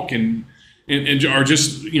talk and are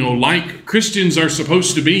just, like Christians are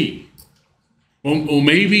supposed to be. Well,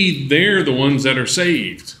 maybe they're the ones that are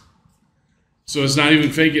saved. So it's not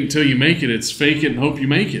even fake it until you make it. It's fake it and hope you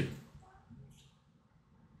make it.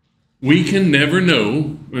 We can never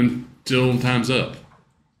know until time's up,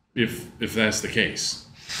 if that's the case.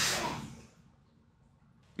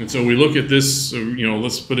 And so we look at this,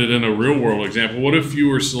 let's put it in a real world example. What if you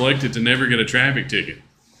were selected to never get a traffic ticket?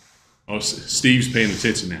 Oh, Steve's paying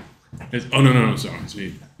attention now. No,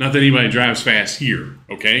 sorry. Not that anybody drives fast here,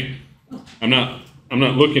 okay? I'm not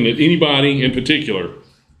looking at anybody in particular.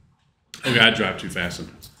 Okay, I drive too fast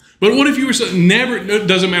sometimes. But what if you were it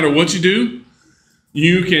doesn't matter what you do,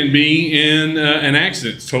 you can be in an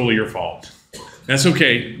accident. It's totally your fault. That's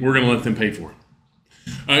okay. We're going to let them pay for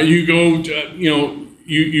it. You go,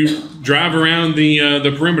 you drive around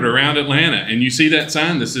the perimeter around Atlanta, and you see that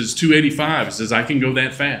sign that says 285. It says I can go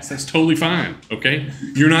that fast. That's totally fine. Okay,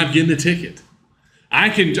 you're not getting a ticket. I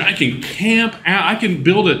can camp out. I can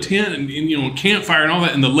build a tent and campfire and all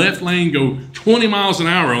that in the left lane, go 20 miles an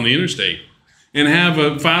hour on the interstate, and have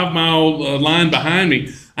a 5-mile line behind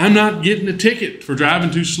me. I'm not getting a ticket for driving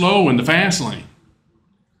too slow in the fast lane,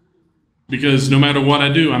 because no matter what I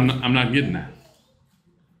do, I'm not getting that.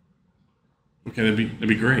 Okay, that'd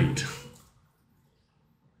be great.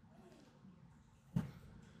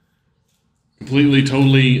 Completely,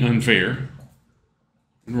 totally unfair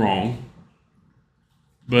and wrong.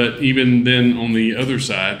 But even then, on the other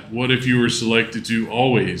side, what if you were selected to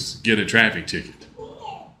always get a traffic ticket?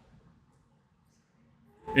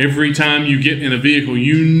 Every time you get in a vehicle,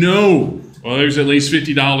 there's at least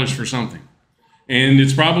 $50 for something. And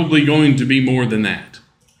it's probably going to be more than that.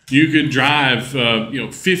 You could drive,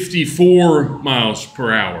 54 miles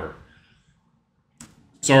per hour.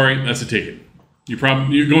 Sorry, that's a ticket.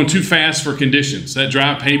 You're going too fast for conditions. That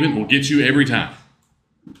drive payment will get you every time.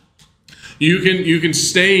 You can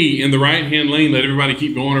stay in the right-hand lane, let everybody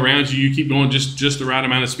keep going around you. You keep going just the right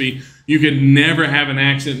amount of speed. You can never have an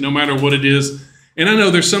accident, no matter what it is. And I know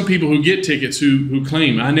there's some people who get tickets who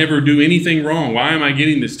claim, I never do anything wrong. Why am I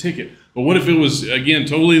getting this ticket? But what if it was, again,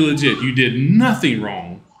 totally legit? You did nothing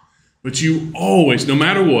wrong, but you always, no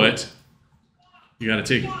matter what, you got a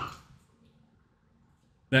ticket.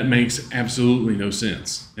 That makes absolutely no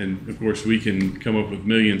sense. And, of course, we can come up with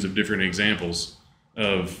millions of different examples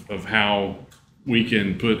of how we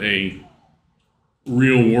can put a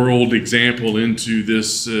real world example into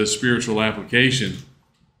this spiritual application.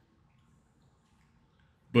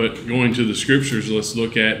 But going to the scriptures, let's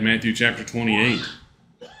look at Matthew chapter 28.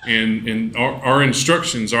 And our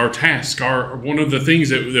instructions, our task, one of the things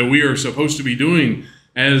that we are supposed to be doing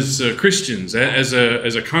as Christians, as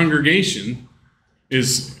a congregation,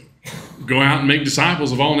 is go out and make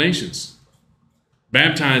disciples of all nations,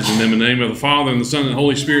 baptizing them in the name of the Father and the Son and the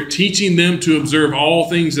Holy Spirit, teaching them to observe all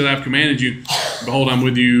things that I've commanded you. Behold, I'm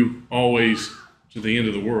with you always to the end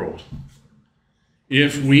of the world.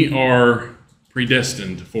 If we are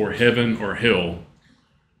predestined for heaven or hell,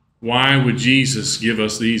 why would Jesus give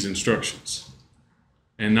us these instructions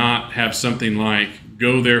and not have something like,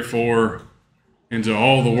 go therefore into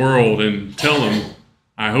all the world and tell them,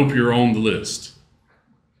 I hope you're on the list?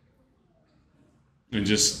 And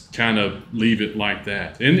just kind of leave it like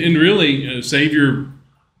that, and really save your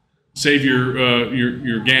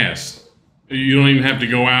gas. You don't even have to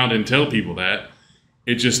go out and tell people that.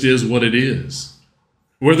 It just is what it is.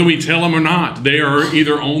 Whether we tell them or not, they are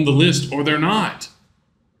either on the list or they're not.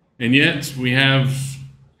 And yet we have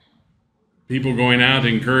people going out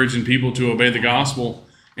encouraging people to obey the gospel,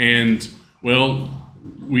 and well,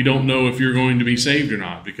 we don't know if you're going to be saved or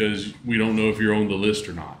not because we don't know if you're on the list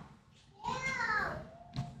or not.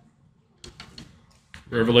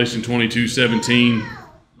 Revelation 22:17,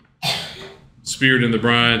 Spirit and the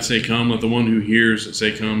bride say, come. Let the one who hears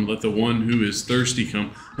say, come. Let the one who is thirsty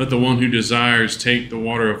come. Let the one who desires take the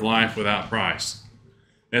water of life without price.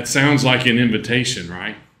 That sounds like an invitation,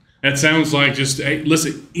 right? That sounds like just, hey,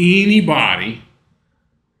 listen, anybody,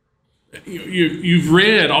 you've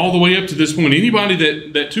read all the way up to this point,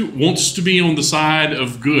 anybody that too wants to be on the side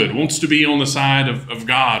of good, wants to be on the side of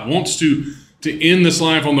God, wants to end this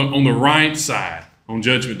life on the right side, on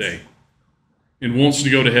Judgment Day, and wants to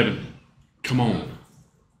go to heaven, come on.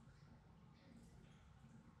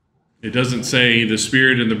 It doesn't say the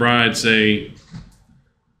Spirit and the bride say,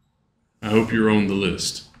 I hope you're on the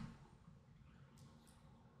list.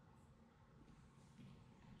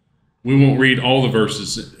 We won't read all the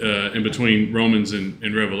verses in between Romans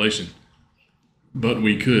and Revelation, but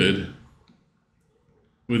we could,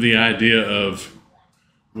 with the idea of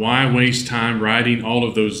why waste time writing all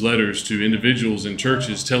of those letters to individuals in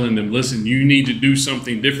churches telling them, listen, you need to do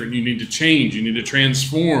something different. You need to change. You need to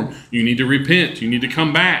transform. You need to repent. You need to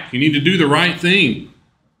come back. You need to do the right thing.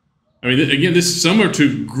 I mean, again, some are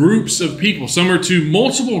to groups of people. Some are to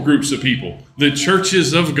multiple groups of people. The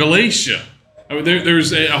churches of Galatia. I mean,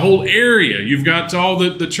 there's a whole area. You've got all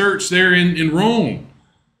the church there in Rome.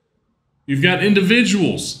 You've got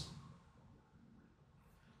individuals.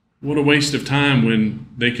 What a waste of time when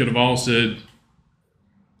they could have all said,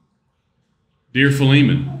 Dear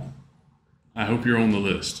Philemon, I hope you're on the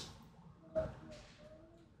list.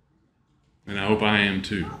 And I hope I am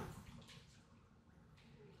too.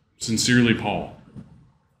 Sincerely, Paul.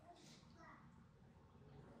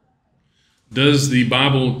 Does the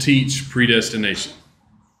Bible teach predestination?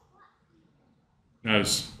 I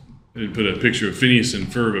didn't put a picture of Phineas and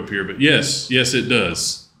Ferb up here, but yes, it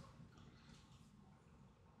does.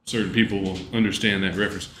 Certain people will understand that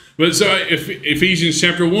reference. But so if Ephesians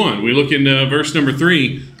chapter 1, we look in verse number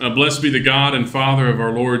 3, blessed be the God and Father of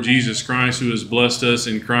our Lord Jesus Christ, who has blessed us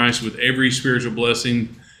in Christ with every spiritual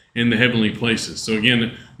blessing in the heavenly places. So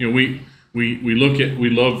again, we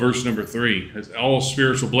love verse number 3. As all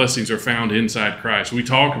spiritual blessings are found inside Christ. We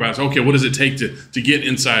talk about, okay, what does it take to get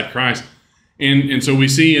inside Christ? And so we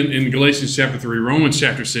see in Galatians chapter 3, Romans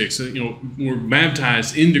chapter 6, we're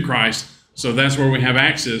baptized into Christ. So that's where we have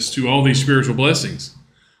access to all these spiritual blessings.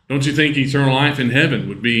 Don't you think eternal life in heaven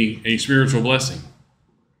would be a spiritual blessing?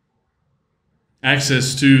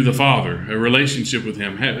 Access to the Father, a relationship with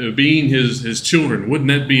Him, being His children, wouldn't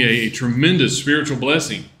that be a tremendous spiritual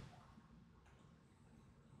blessing?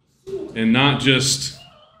 And not just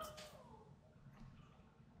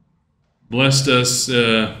blessed us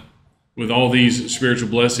with all these spiritual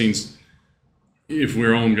blessings if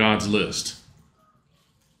we're on God's list.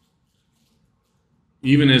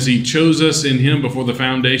 Even as He chose us in Him before the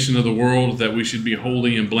foundation of the world, that we should be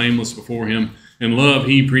holy and blameless before Him. In love,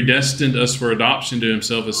 He predestined us for adoption to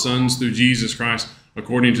Himself as sons through Jesus Christ,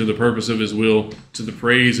 according to the purpose of His will, to the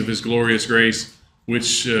praise of His glorious grace,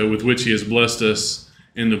 with which He has blessed us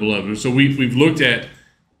in the beloved. So we've looked at,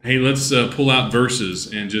 hey, let's pull out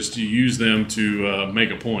verses and just use them to make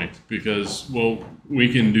a point, because, well,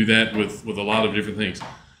 we can do that with a lot of different things.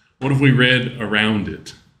 What if we read around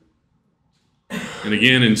it? And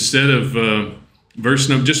again, instead of verse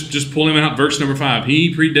number, just pulling out verse number 5.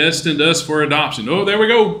 He predestined us for adoption. Oh, there we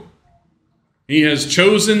go. He has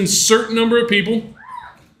chosen a certain number of people,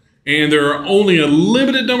 and there are only a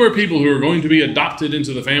limited number of people who are going to be adopted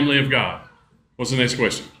into the family of God. What's the next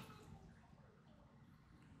question?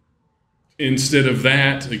 Instead of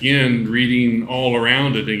that, again, reading all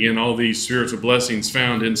around it, again, all these spiritual blessings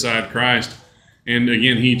found inside Christ. And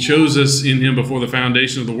again, He chose us in Him before the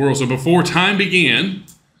foundation of the world. So before time began,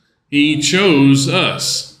 He chose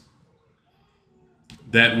us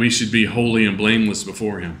that we should be holy and blameless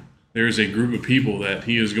before Him. There is a group of people that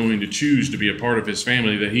He is going to choose to be a part of His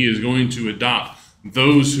family, that He is going to adopt,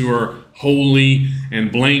 those who are holy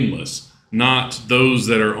and blameless, not those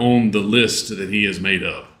that are on the list that He has made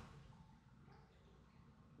up.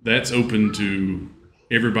 That's open to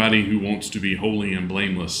everybody who wants to be holy and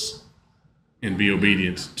blameless and be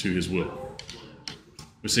obedient to His will.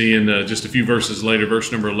 We see in just a few verses later,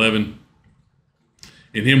 verse number 11,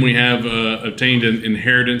 in Him we have obtained an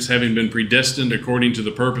inheritance, having been predestined according to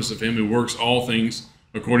the purpose of Him who works all things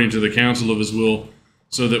according to the counsel of His will,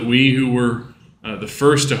 so that we who were the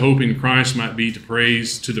first to hope in Christ might be to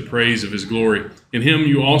the praise of His glory. In Him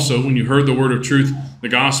you also, when you heard the word of truth, the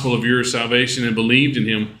gospel of your salvation, and believed in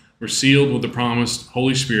Him, were sealed with the promised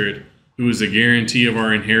Holy Spirit, who is the guarantee of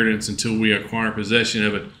our inheritance until we acquire possession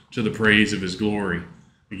of it to the praise of His glory.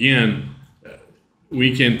 Again,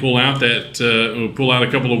 we can pull out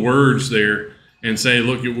a couple of words there and say,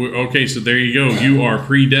 look, okay, so there you go. You are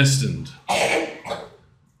predestined.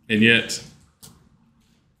 And yet,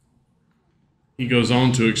 he goes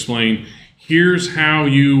on to explain, here's how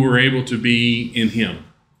you were able to be in Him.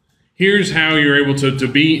 Here's how you're able to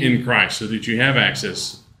be in Christ so that you have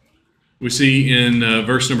access. We see in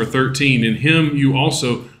verse number 13, in Him you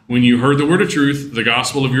also, when you heard the word of truth, the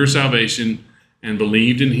gospel of your salvation, and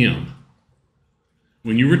believed in Him.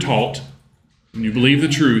 When you were taught, when you believed the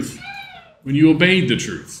truth, when you obeyed the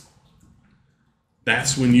truth,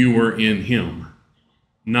 that's when you were in Him,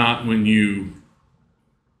 not when you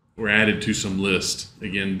were added to some list,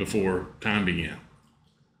 again, before time began.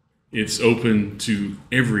 It's open to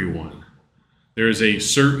everyone. There is a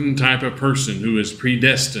certain type of person who is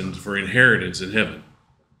predestined for inheritance in heaven.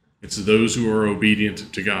 It's those who are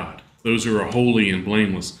obedient to God, those who are holy and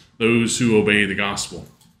blameless, those who obey the gospel.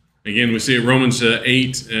 Again, we see it Romans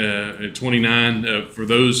 8:29. For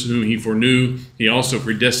those whom he foreknew, he also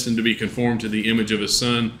predestined to be conformed to the image of his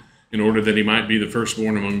Son, in order that he might be the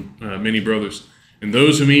firstborn among many brothers. And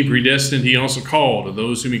those whom he predestined, he also called. And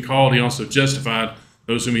those whom he called, he also justified.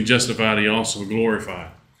 Those whom he justified, he also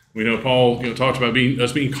glorified. We know Paul talked about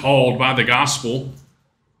us being called by the gospel.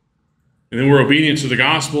 And then we're obedient to the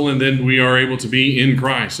gospel, and then we are able to be in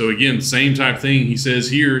Christ. So again, same type thing he says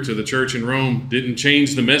here to the church in Rome. Didn't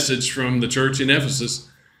change the message from the church in Ephesus.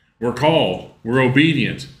 We're called. We're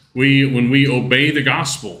obedient. When we obey the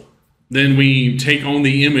gospel, then we take on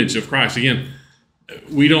the image of Christ. Again,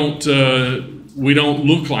 we don't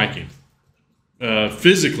look like him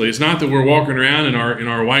physically. It's not that we're walking around in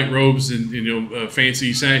our white robes and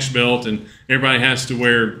fancy sash belt, and everybody has to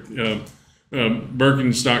wear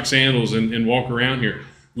Birkenstock sandals and walk around here.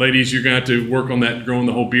 Ladies, you're going to have to work on that, growing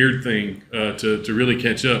the whole beard thing to really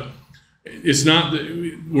catch up. It's not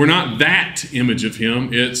we're not that image of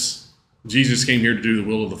him. It's Jesus came here to do the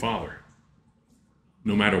will of the Father,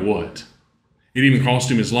 no matter what. It even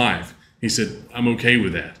cost him his life. He said, I'm okay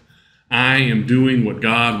with that. I am doing what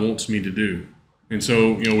God wants me to do. And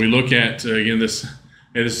so, we look at, again, this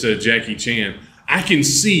Jackie Chan. I can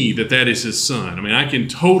see that is his son. I mean, I can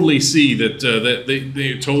totally see that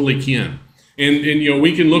they totally can. And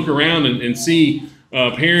we can look around and see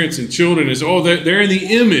parents and children as, they're in the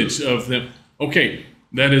image of them. Okay,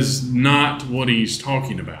 that is not what he's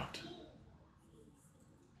talking about.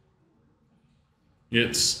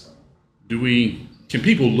 It's, can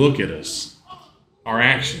people look at us, our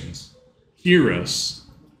actions, hear us,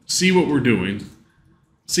 see what we're doing,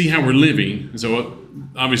 see how we're living? And so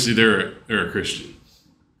obviously they're a Christian.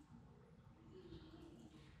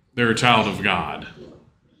 They're a child of God.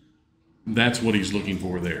 That's what he's looking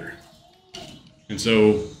for there. And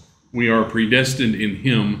so we are predestined in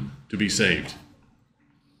him to be saved.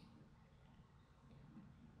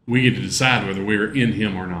 We get to decide whether we're in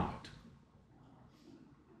him or not.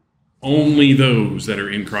 Only those that are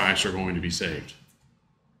in Christ are going to be saved.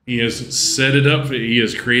 He has set it up. He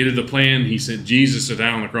has created the plan. He sent Jesus to die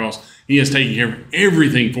on the cross. He has taken care of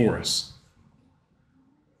everything for us.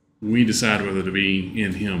 We decide whether to be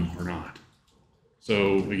in him or not.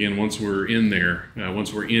 So again, once we're in there,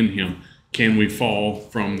 once we're in him, can we fall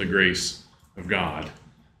from the grace of God?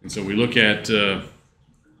 And so we look at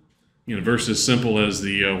verses as simple as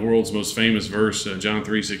the world's most famous verse, John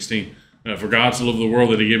 3:16. For God so loved the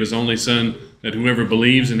world that he gave his only Son, that whoever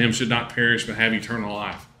believes in him should not perish but have eternal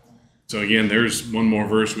life. So again, there's one more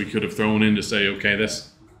verse we could have thrown in to say, okay,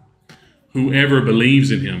 that's whoever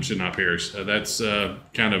believes in him should not perish. That's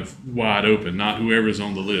kind of wide open, not whoever's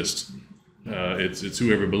on the list. It's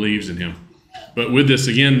whoever believes in him. But with this,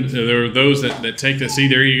 again, there are those that take that. See,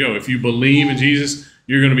 there you go. If you believe in Jesus,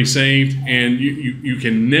 you're going to be saved, and you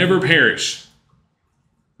can never perish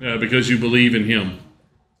because you believe in him.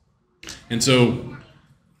 And so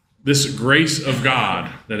this grace of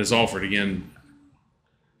God that is offered, again,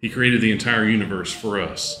 he created the entire universe for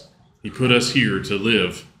us. He put us here to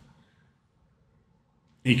live.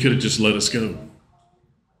 He could have just let us go.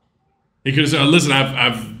 He could have said, listen,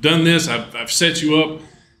 I've done this, I've set you up,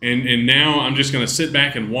 and now I'm just going to sit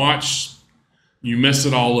back and watch you mess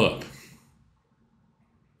it all up.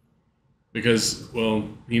 Because, well,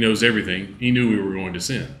 he knows everything. He knew we were going to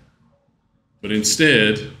sin. But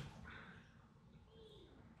instead,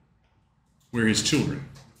 we're his children.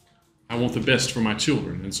 I want the best for my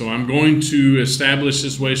children. And so I'm going to establish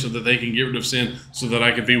this way so that they can get rid of sin, so that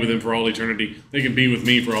I can be with them for all eternity. They can be with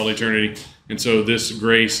me for all eternity. And so this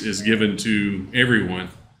grace is given to everyone.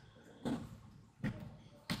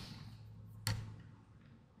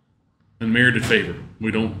 Unmerited favor.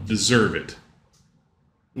 We don't deserve it.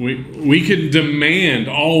 We can demand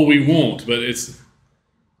all we want, but it's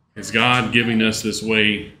God giving us this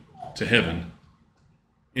way to heaven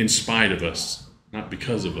in spite of us, not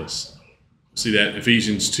because of us. See that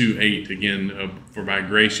Ephesians 2:8 again, for by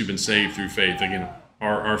grace you've been saved through faith. Again,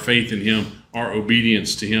 our faith in him, our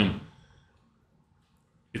obedience to him,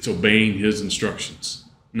 it's obeying his instructions.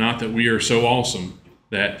 Not that we are so awesome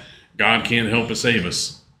that God can't help but save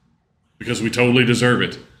us because we totally deserve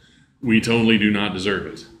it. We totally do not deserve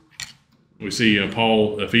it. We see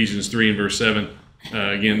Paul, Ephesians 3 and verse 7,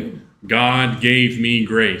 again, God gave me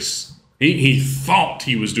grace. He thought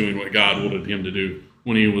he was doing what God wanted him to do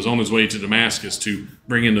when he was on his way to Damascus to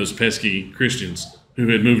bring in those pesky Christians who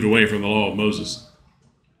had moved away from the law of Moses.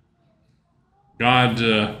 God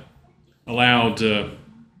allowed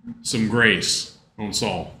some grace on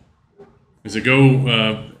Saul. As they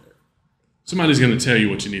go somebody's going to tell you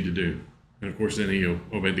what you need to do. And of course, then he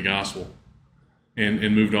obeyed the gospel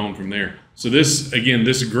and moved on from there. So this, again,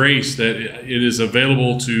 this grace that it is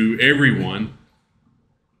available to everyone.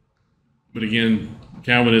 But again,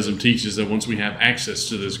 Calvinism teaches that once we have access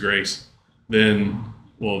to this grace, then,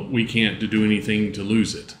 well, we can't do anything to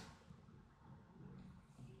lose it.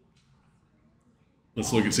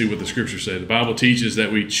 Let's look and see what the scriptures say. The Bible teaches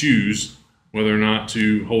that we choose whether or not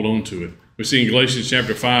to hold on to it. We see in Galatians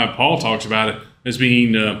chapter 5, Paul talks about it as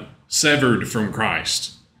being severed from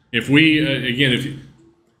Christ. If we,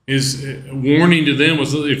 his warning to them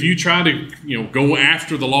was, if you try to, go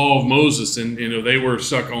after the law of Moses, and they were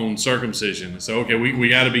stuck on circumcision. So, okay, we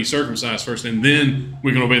got to be circumcised first, and then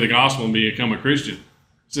we can obey the gospel and become a Christian.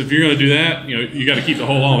 So if you're going to do that, you got to keep the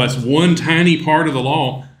whole law. That's one tiny part of the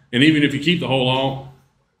law, and even if you keep the whole law,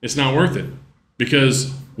 it's not worth it,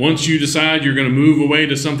 because once you decide you're going to move away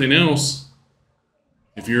to something else,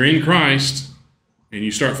 if you're in Christ and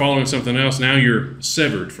you start following something else, now you're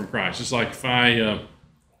severed from Christ. It's like if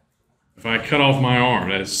I cut off my arm,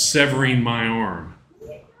 that is severing my arm.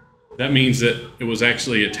 That means that it was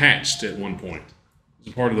actually attached at one point. It's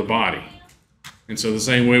a part of the body. And so the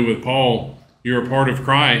same way with Paul, you're a part of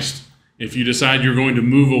Christ. If you decide you're going to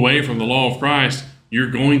move away from the law of Christ, you're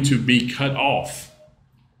going to be cut off.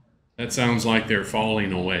 That sounds like they're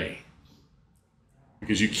falling away,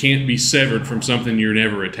 because you can't be severed from something you're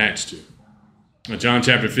never attached to. John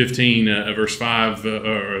chapter 15, verse 5,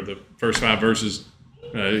 or the first 5 verses,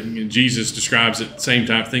 Jesus describes it, same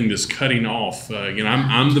type of thing, this cutting off. Again,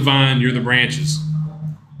 I'm the vine, you're the branches.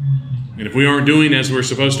 And if we aren't doing as we're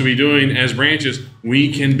supposed to be doing as branches,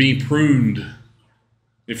 we can be pruned.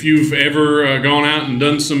 If you've ever gone out and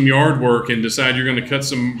done some yard work and decide you're going to cut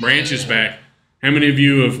some branches back, how many of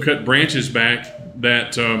you have cut branches back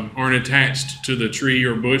that aren't attached to the tree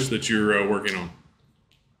or bush that you're working on?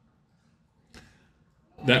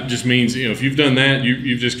 That just means, if you've done that,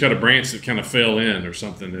 you've just cut a branch that kind of fell in or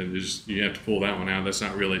something, and you have to pull that one out. That's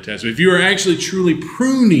not really attached. But if you are actually truly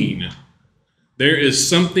pruning, there is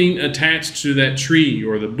something attached to that tree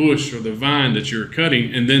or the bush or the vine that you're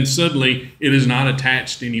cutting, and then suddenly it is not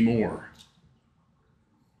attached anymore.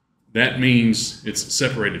 That means it's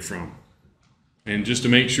separated from. And just to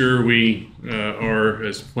make sure we are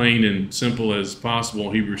as plain and simple as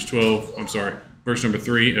possible, verse number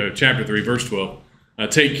 3, chapter 3, verse 12.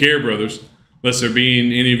 Take care, brothers, lest there be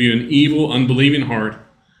in any of you an evil, unbelieving heart,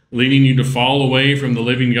 leading you to fall away from the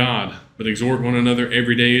living God. But exhort one another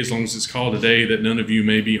every day, as long as it's called a day, that none of you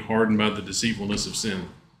may be hardened by the deceitfulness of sin.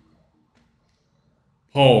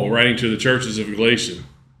 Paul, writing to the churches of Galatia,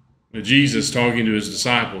 Jesus talking to his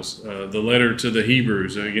disciples, the letter to the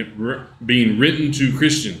Hebrews, being written to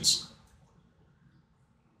Christians.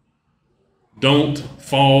 Don't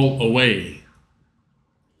fall away.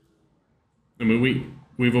 I mean,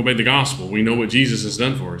 we've obeyed the gospel. We know what Jesus has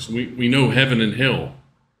done for us. We know heaven and hell.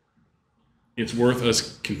 It's worth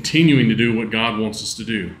us continuing to do what God wants us to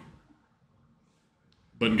do.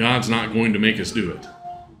 But God's not going to make us do it.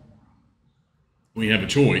 We have a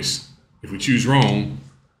choice. If we choose wrong,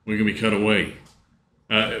 we're going to be cut away.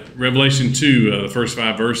 Revelation 2, the first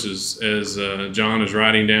 5 verses, as John is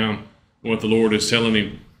writing down what the Lord is telling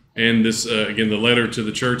him. And this, again, the letter to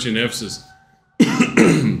the church in Ephesus.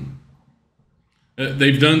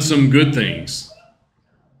 They've done some good things.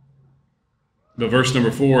 But verse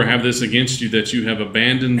number 4, have this against you, that you have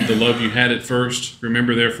abandoned the love you had at first.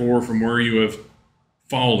 Remember, therefore, from where you have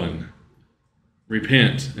fallen.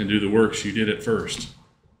 Repent and do the works you did at first.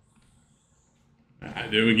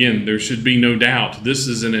 Again, there should be no doubt. This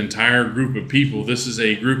is an entire group of people. This is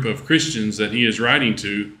a group of Christians that he is writing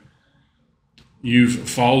to. You've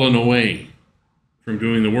fallen away from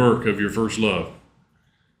doing the work of your first love.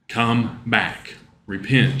 Come back.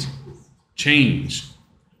 Repent. Change.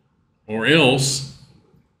 Or else,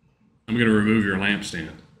 I'm going to remove your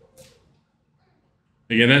lampstand.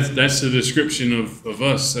 Again, that's the description of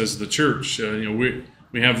us as the church.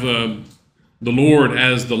 We have the Lord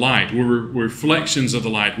as the light. We're reflections of the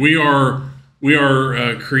light. We are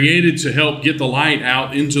created to help get the light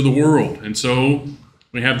out into the world. And so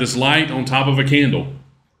we have this light on top of a candle.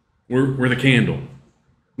 We're the candle.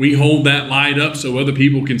 We hold that light up so other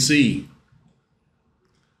people can see.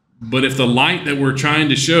 But if the light that we're trying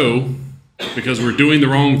to show, because we're doing the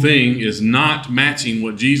wrong thing, is not matching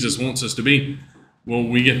what Jesus wants us to be, well,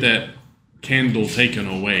 we get that candle taken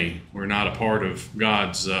away. We're not a part of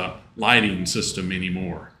God's lighting system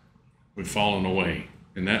anymore. We've fallen away.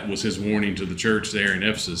 And that was his warning to the church there in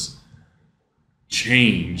Ephesus.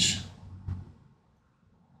 Change.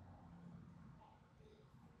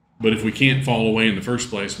 But if we can't fall away in the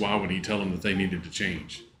first place, why would he tell them that they needed to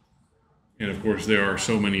change? And of course, there are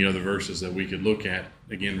so many other verses that we could look at,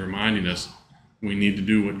 again, reminding us we need to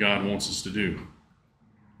do what God wants us to do.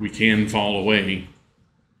 We can fall away.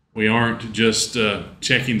 We aren't just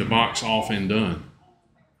checking the box off and done.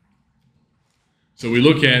 So we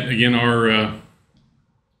look at, again, our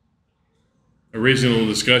original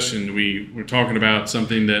discussion. We were talking about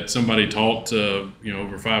something that somebody taught,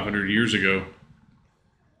 over 500 years ago.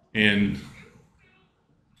 And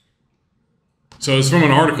so it's from an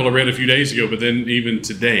article I read a few days ago, but then even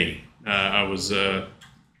today,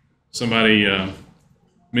 somebody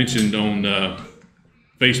mentioned on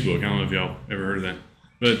Facebook. I don't know if y'all ever heard of that,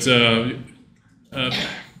 but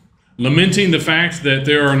lamenting the fact that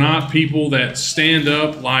there are not people that stand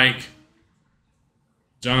up like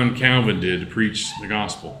John Calvin did to preach the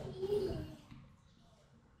gospel.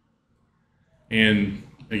 And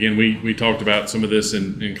again, we talked about some of this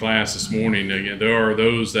in class this morning. Again, there are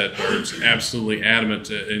those that are absolutely adamant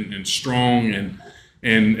and strong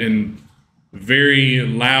and very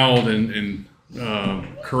loud and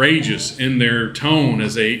courageous in their tone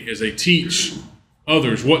as they teach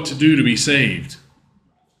others what to do to be saved.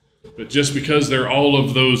 But just because they're all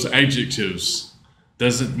of those adjectives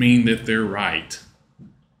doesn't mean that they're right.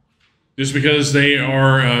 Just because they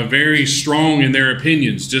are very strong in their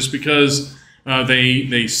opinions, just because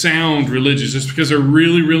they sound religious, just because they're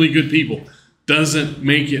really, really good people, doesn't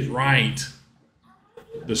make it right.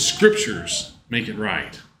 The scriptures make it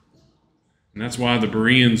right. And that's why the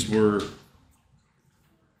Bereans were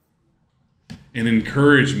an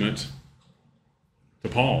encouragement to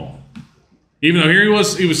Paul. Even though here he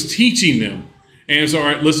was teaching them. And it's all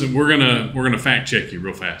right, listen, we're gonna fact check you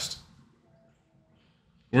real fast.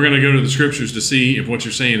 We're gonna go to the scriptures to see if what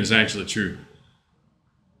you're saying is actually true.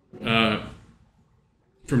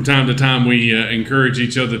 From time to time, we encourage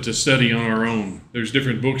each other to study on our own. There's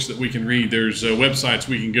different books that we can read. There's websites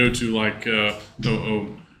we can go to, like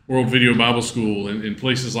World Video Bible School and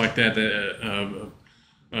places like that,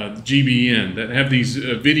 GBN, that have these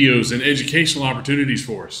videos and educational opportunities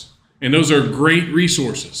for us. And those are great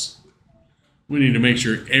resources. We need to make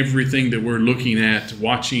sure everything that we're looking at,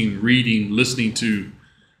 watching, reading, listening to,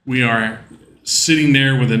 we are sitting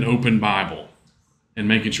there with an open Bible and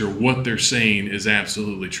making sure what they're saying is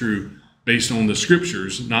absolutely true based on the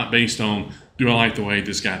scriptures, not based on, do I like the way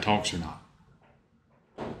this guy talks or not?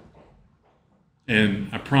 And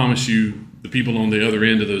I promise you, the people on the other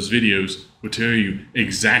end of those videos will tell you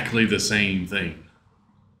exactly the same thing.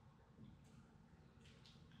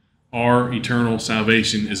 Our eternal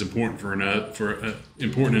salvation is important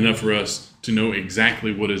important enough for us to know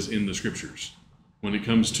exactly what is in the scriptures when it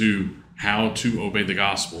comes to how to obey the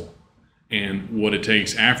gospel and what it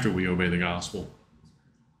takes after we obey the gospel.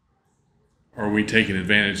 Are we taking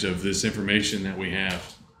advantage of this information that we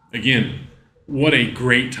have? Again, what a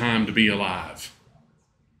great time to be alive.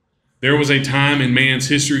 There was a time in man's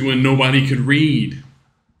history when nobody could read,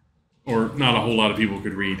 or not a whole lot of people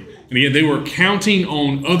could read. And again, they were counting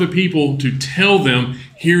on other people to tell them,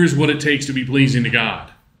 here's what it takes to be pleasing to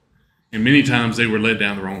God. And many times they were led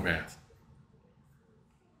down the wrong path.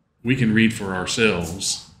 We can read for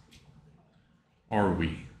ourselves. Are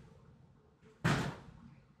we?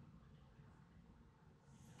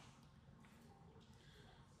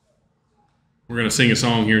 We're going to sing a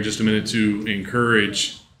song here in just a minute to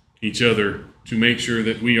encourage each other to make sure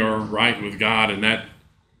that we are right with God, and that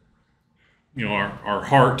our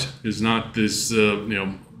heart is not this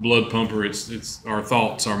blood pumper. It's our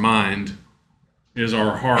thoughts, our mind is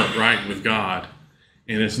our heart right with God,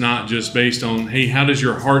 and it's not just based on, hey, how does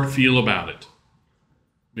your heart feel about it?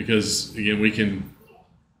 Because again, we can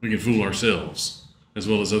fool ourselves as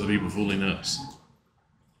well as other people fooling us.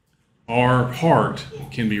 Our heart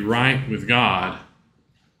can be right with God,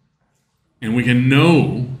 and we can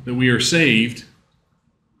know that we are saved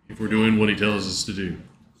if we're doing what He tells us to do.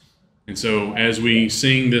 And so as we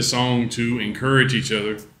sing this song to encourage each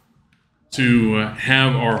other to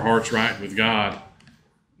have our hearts right with God,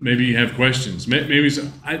 maybe you have questions. Maybe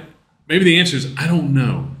the answer is, I don't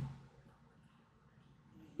know.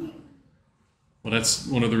 Well, that's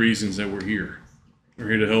one of the reasons that we're here. We're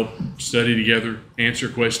here to help study together, answer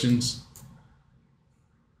questions,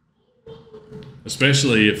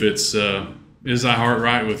 especially if it's, is thy heart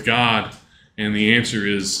right with God? And the answer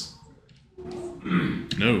is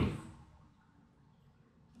no.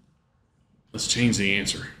 Let's change the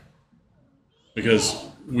answer, because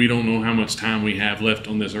we don't know how much time we have left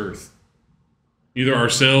on this earth. Either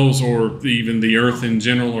ourselves or even the earth in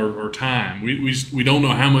general, or time. We don't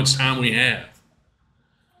know how much time we have.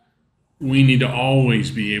 We need to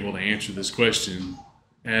always be able to answer this question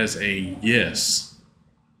as a yes.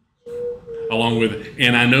 along with it.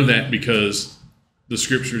 And I know that because the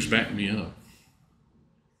scriptures back me up.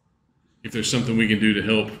 If there's something we can do to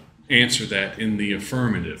help answer that in the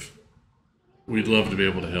affirmative, we'd love to be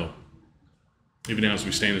able to help. Even now as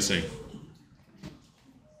we stand and sing.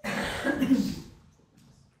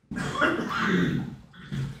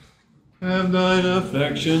 Have thine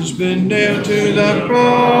affections been nailed to the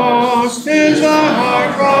cross? Is thy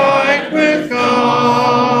heart right with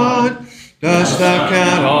God? Dost thou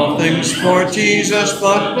count all things for Jesus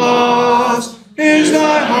but loss? Is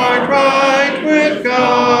thy heart right with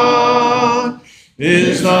God?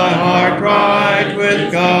 Is thy heart right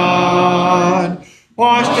with God?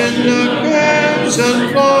 Washed in the crimson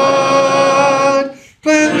flood,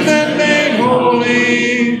 cleansed and made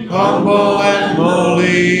holy, humble and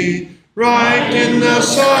lowly, right in the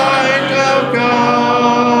sight of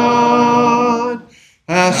God.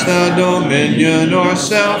 Hast thou dominion o'er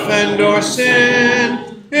self and o'er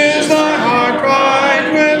sin? Is thy heart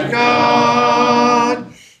right with God?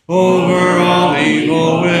 Over all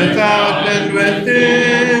evil without and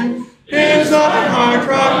within, is thy heart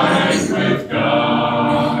right with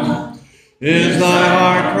God? Is thy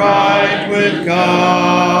heart right with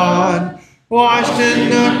God? Washed in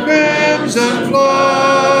the crimson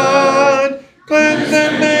flood, cleansed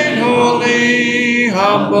and made holy,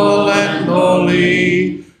 humble and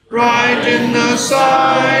lowly, right in the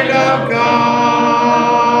sight of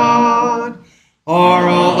God. Are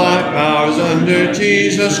all thy powers under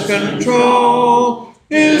Jesus' control?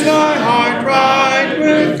 Is thy heart right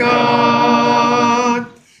with God?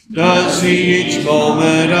 Does he each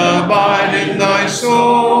moment abide in thy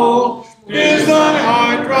soul? Is thy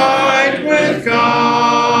heart right with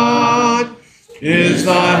God? Is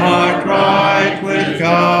thy heart right with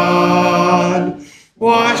God?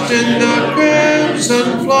 Washed in the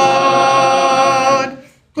crimson flood,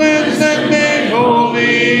 cleansed and made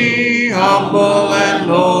holy, humble and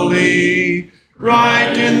lowly,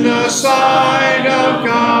 right in the sight of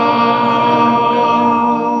God.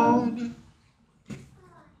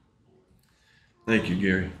 Thank you,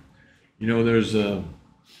 Gary. You know, there's a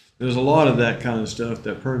lot of that kind of stuff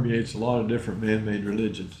that permeates a lot of different man-made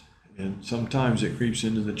religions, and sometimes it creeps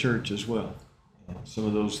into the church as well. Some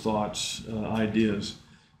of those thoughts, ideas.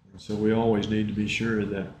 So we always need to be sure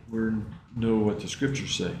that we know what the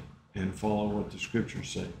scriptures say and follow what the scriptures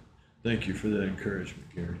say. Thank you for that encouragement,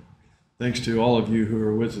 Gary. Thanks to all of you who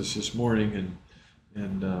are with us this morning,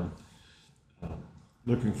 and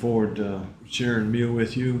looking forward to sharing a meal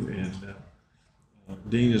with you. And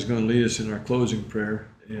Dean is going to lead us in our closing prayer,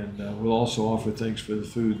 and we'll also offer thanks for the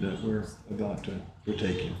food that we're about to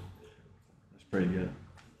partake in. Let's pray together.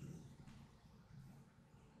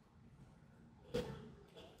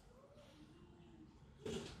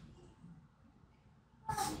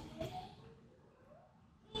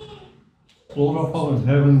 Lord, our Father in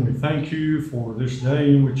heaven, we thank you for this day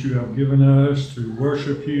in which you have given us to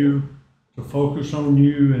worship you, to focus on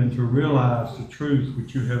you, and to realize the truth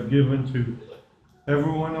which you have given to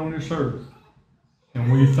everyone on this earth.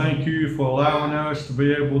 And we thank you for allowing us to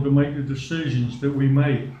be able to make the decisions that we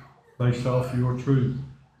make based off your truth,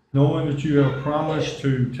 knowing that you have promised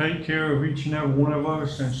to take care of each and every one of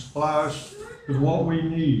us and supply us with what we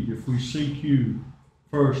need if we seek you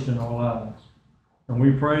first in our lives. And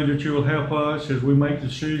we pray that you will help us as we make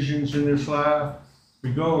decisions in this life,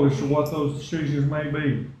 regardless of what those decisions may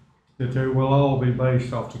be, that they will all be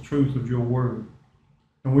based off the truth of your word.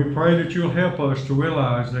 And we pray that you'll help us to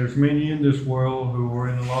realize there's many in this world who are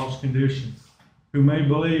in a lost condition, who may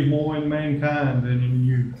believe more in mankind than in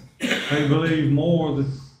you. They believe more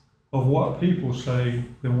of what people say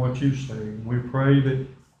than what you say. And we pray that,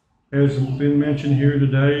 as has been mentioned here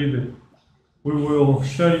today, that we will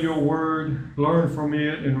study your word, learn from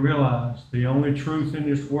it, and realize the only truth in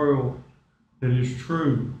this world that is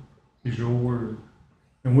true is your word.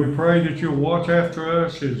 And we pray that you'll watch after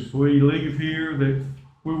us as we leave here, that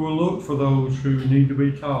we will look for those who need to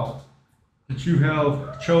be taught, that you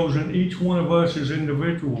have chosen each one of us as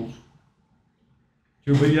individuals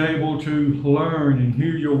to be able to learn and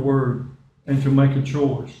hear your word and to make a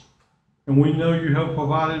choice. And we know you have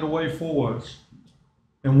provided a way for us.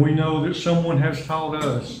 And we know that someone has taught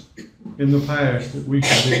us in the past that we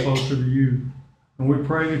should be closer to you. And we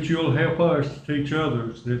pray that you'll help us to teach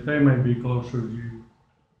others that they may be closer to you.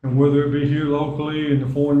 And whether it be here locally in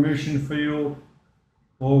the foreign mission field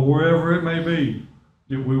or wherever it may be,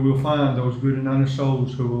 that we will find those good and honest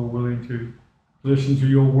souls who are willing to listen to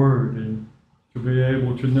your word and to be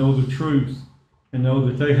able to know the truth and know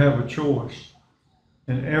that they have a choice.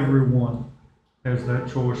 And everyone has that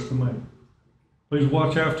choice to make. Please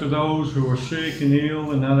watch after those who are sick and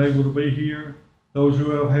ill and not able to be here. those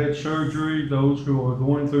who have had surgery, those who are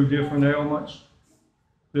going through different ailments,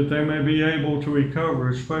 that they may be able to recover,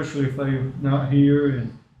 especially if they're not here,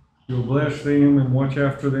 and you'll bless them and watch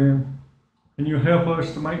after them. And you'll help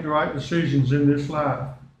us to make the right decisions in this life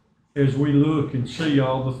as we look and see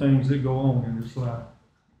all the things that go on in this life.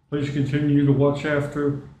 Please continue to watch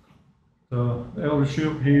after the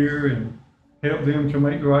eldership here and help them to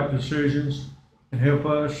make the right decisions, and help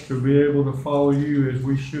us to be able to follow you as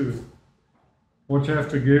we should. Watch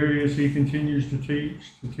after Gary as he continues to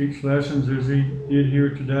teach lessons as he did here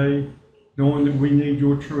today, knowing that we need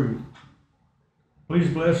your truth.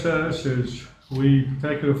 Please bless us as we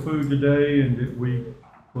take of food today, and that we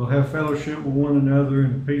will have fellowship with one another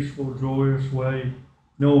in a peaceful, joyous way,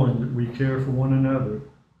 knowing that we care for one another,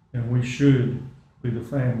 and we should be the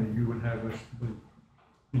family you would have us to be.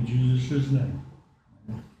 In Jesus' name.